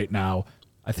mystery right now,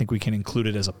 I think we can include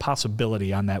it as a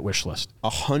possibility on that wish list.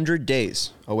 100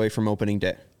 days away from opening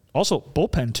day. Also,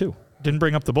 bullpen too. Didn't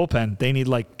bring up the bullpen. They need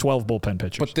like 12 bullpen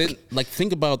pitchers. But then,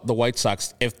 think about the White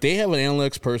Sox. If they have an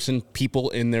analytics person, people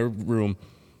in their room,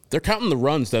 they're counting the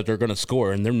runs that they're going to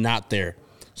score, and they're not there.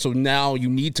 So now you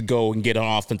need to go and get an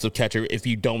offensive catcher if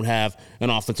you don't have an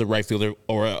offensive right fielder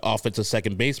or an offensive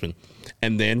second baseman.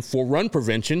 And then for run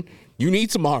prevention, you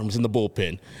need some arms in the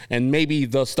bullpen. And maybe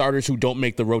the starters who don't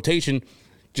make the rotation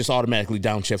just automatically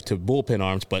downshift to bullpen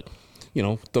arms. But,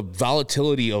 the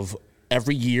volatility of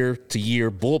every year to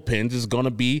year bullpens is going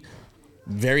to be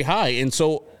very high. And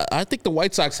so I think the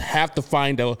White Sox have to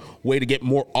find a way to get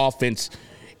more offense.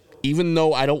 Even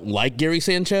though I don't like Gary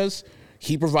Sanchez,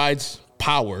 he provides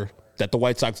power that the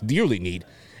White Sox dearly need.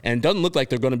 And it doesn't look like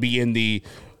they're going to be in the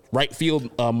right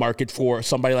field market for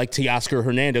somebody like Teoscar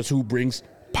Hernandez, who brings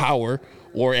power,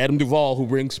 or Adam Duvall, who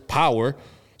brings power.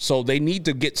 So they need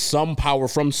to get some power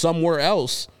from somewhere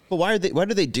else. But why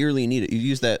do they dearly need it? You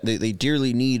use that they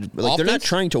dearly need, like, they're not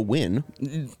trying to win.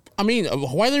 I mean,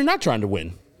 why are they not trying to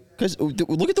win? Because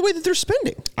look at the way that they're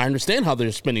spending. I understand how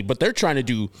they're spending, but they're trying to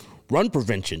do run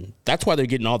prevention. That's why they're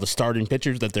getting all the starting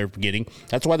pitchers that they're getting.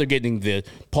 That's why they're getting the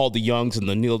Paul DeYoungs and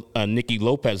the Nicky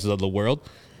Lopez's of the world.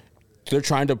 They're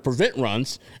trying to prevent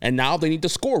runs, and now they need to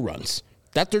score runs.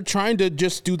 That they're trying to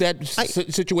just do that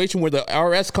situation where the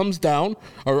RS comes down,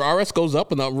 or RS goes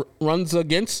up, and the runs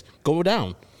against go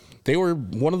down. They were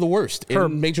one of the worst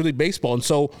in Major League Baseball, and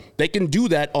so they can do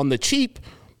that on the cheap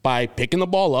by picking the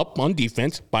ball up on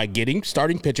defense, by getting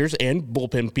starting pitchers and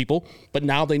bullpen people. But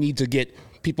now they need to get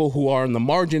people who are in the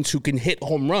margins who can hit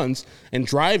home runs and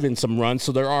drive in some runs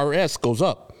so their RS goes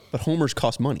up. But homers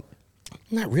cost money.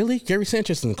 Not really. Gary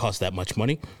Sanchez doesn't cost that much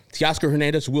money. Teoscar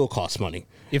Hernandez will cost money.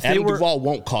 Adam Duvall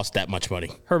won't cost that much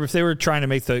money. Herb, if they were trying to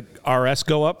make the RS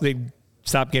go up, they'd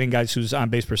stop getting guys whose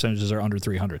on-base percentages are under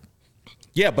 300.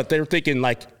 Yeah, but they're thinking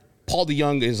like Paul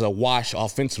DeYoung is a wash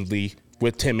offensively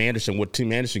with Tim Anderson, what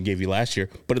Tim Anderson gave you last year,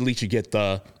 but at least you get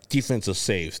the defensive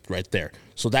saves right there.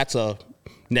 So that's a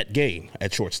net gain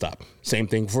at shortstop. Same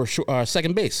thing for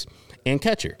second base and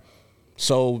catcher.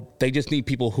 So they just need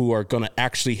people who are going to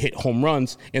actually hit home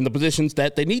runs in the positions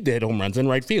that they need to hit home runs in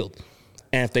right field.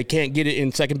 And if they can't get it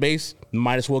in second base,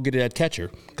 might as well get it at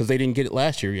catcher, because they didn't get it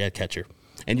last year at catcher.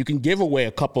 And you can give away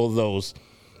a couple of those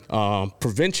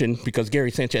prevention, because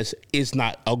Gary Sanchez is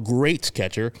not a great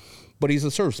catcher, but he's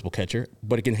a serviceable catcher,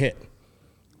 but he can hit.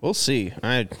 We'll see.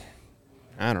 I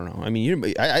don't know. I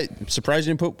mean, I'm surprised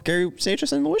you didn't put Gary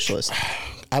Sanchez on the wish list.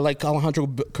 I like Alejandro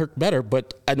Kirk better,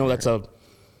 but I know that's a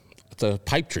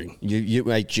pipe dream. You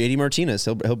like JD Martinez.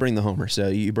 He'll bring the homer. So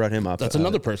you brought him up. That's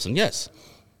another person. Yes.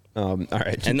 All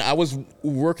right. And I was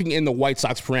working in the White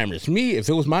Sox parameters. Me, if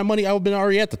it was my money, I would have been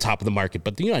already at the top of the market.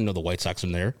 But I know the White Sox are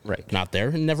there. Right. Not there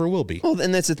and never will be. Well,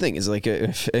 and that's the thing. Is like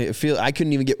I feel I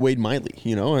couldn't even get Wade Miley.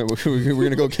 We're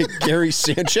gonna go get Gary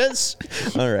Sanchez.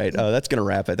 All right. That's gonna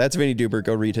wrap it. That's Vinny Duber.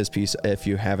 Go read his piece if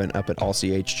you haven't up at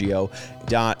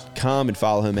allchgo.com and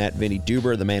follow him at Vinny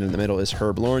Duber. The man in the middle is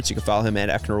Herb Lawrence. You can follow him at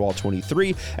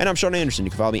Ecknerwall23. And I'm Sean Anderson.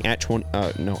 You can follow me at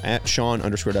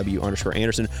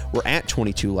Sean_W_Anderson. We're at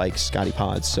 22 likes, Scotty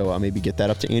Pods. So maybe get that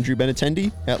up to Andrew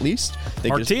Benintendi at least.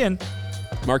 Mark Tian,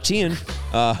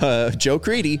 Joe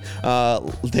Creedy.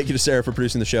 Thank you to Sarah for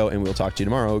producing the show, and we'll talk to you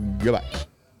tomorrow. Goodbye.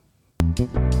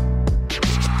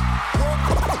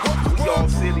 Y'all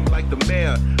silly like the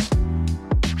mayor.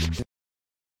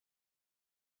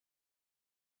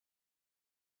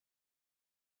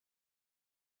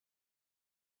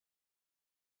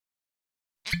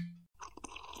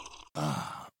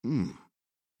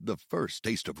 The first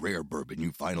taste of rare bourbon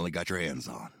you finally got your hands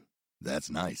on. That's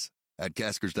nice. At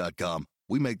Caskers.com,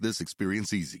 we make this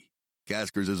experience easy.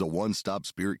 Caskers is a one-stop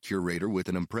spirit curator with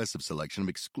an impressive selection of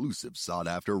exclusive,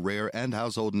 sought-after, rare, and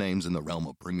household names in the realm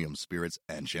of premium spirits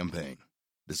and champagne.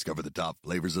 Discover the top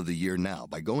flavors of the year now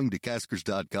by going to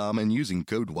Caskers.com and using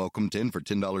code WELCOME10 for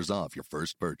 $10 off your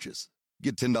first purchase.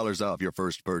 Get $10 off your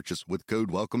first purchase with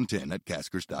code WELCOME10 at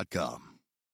Caskers.com.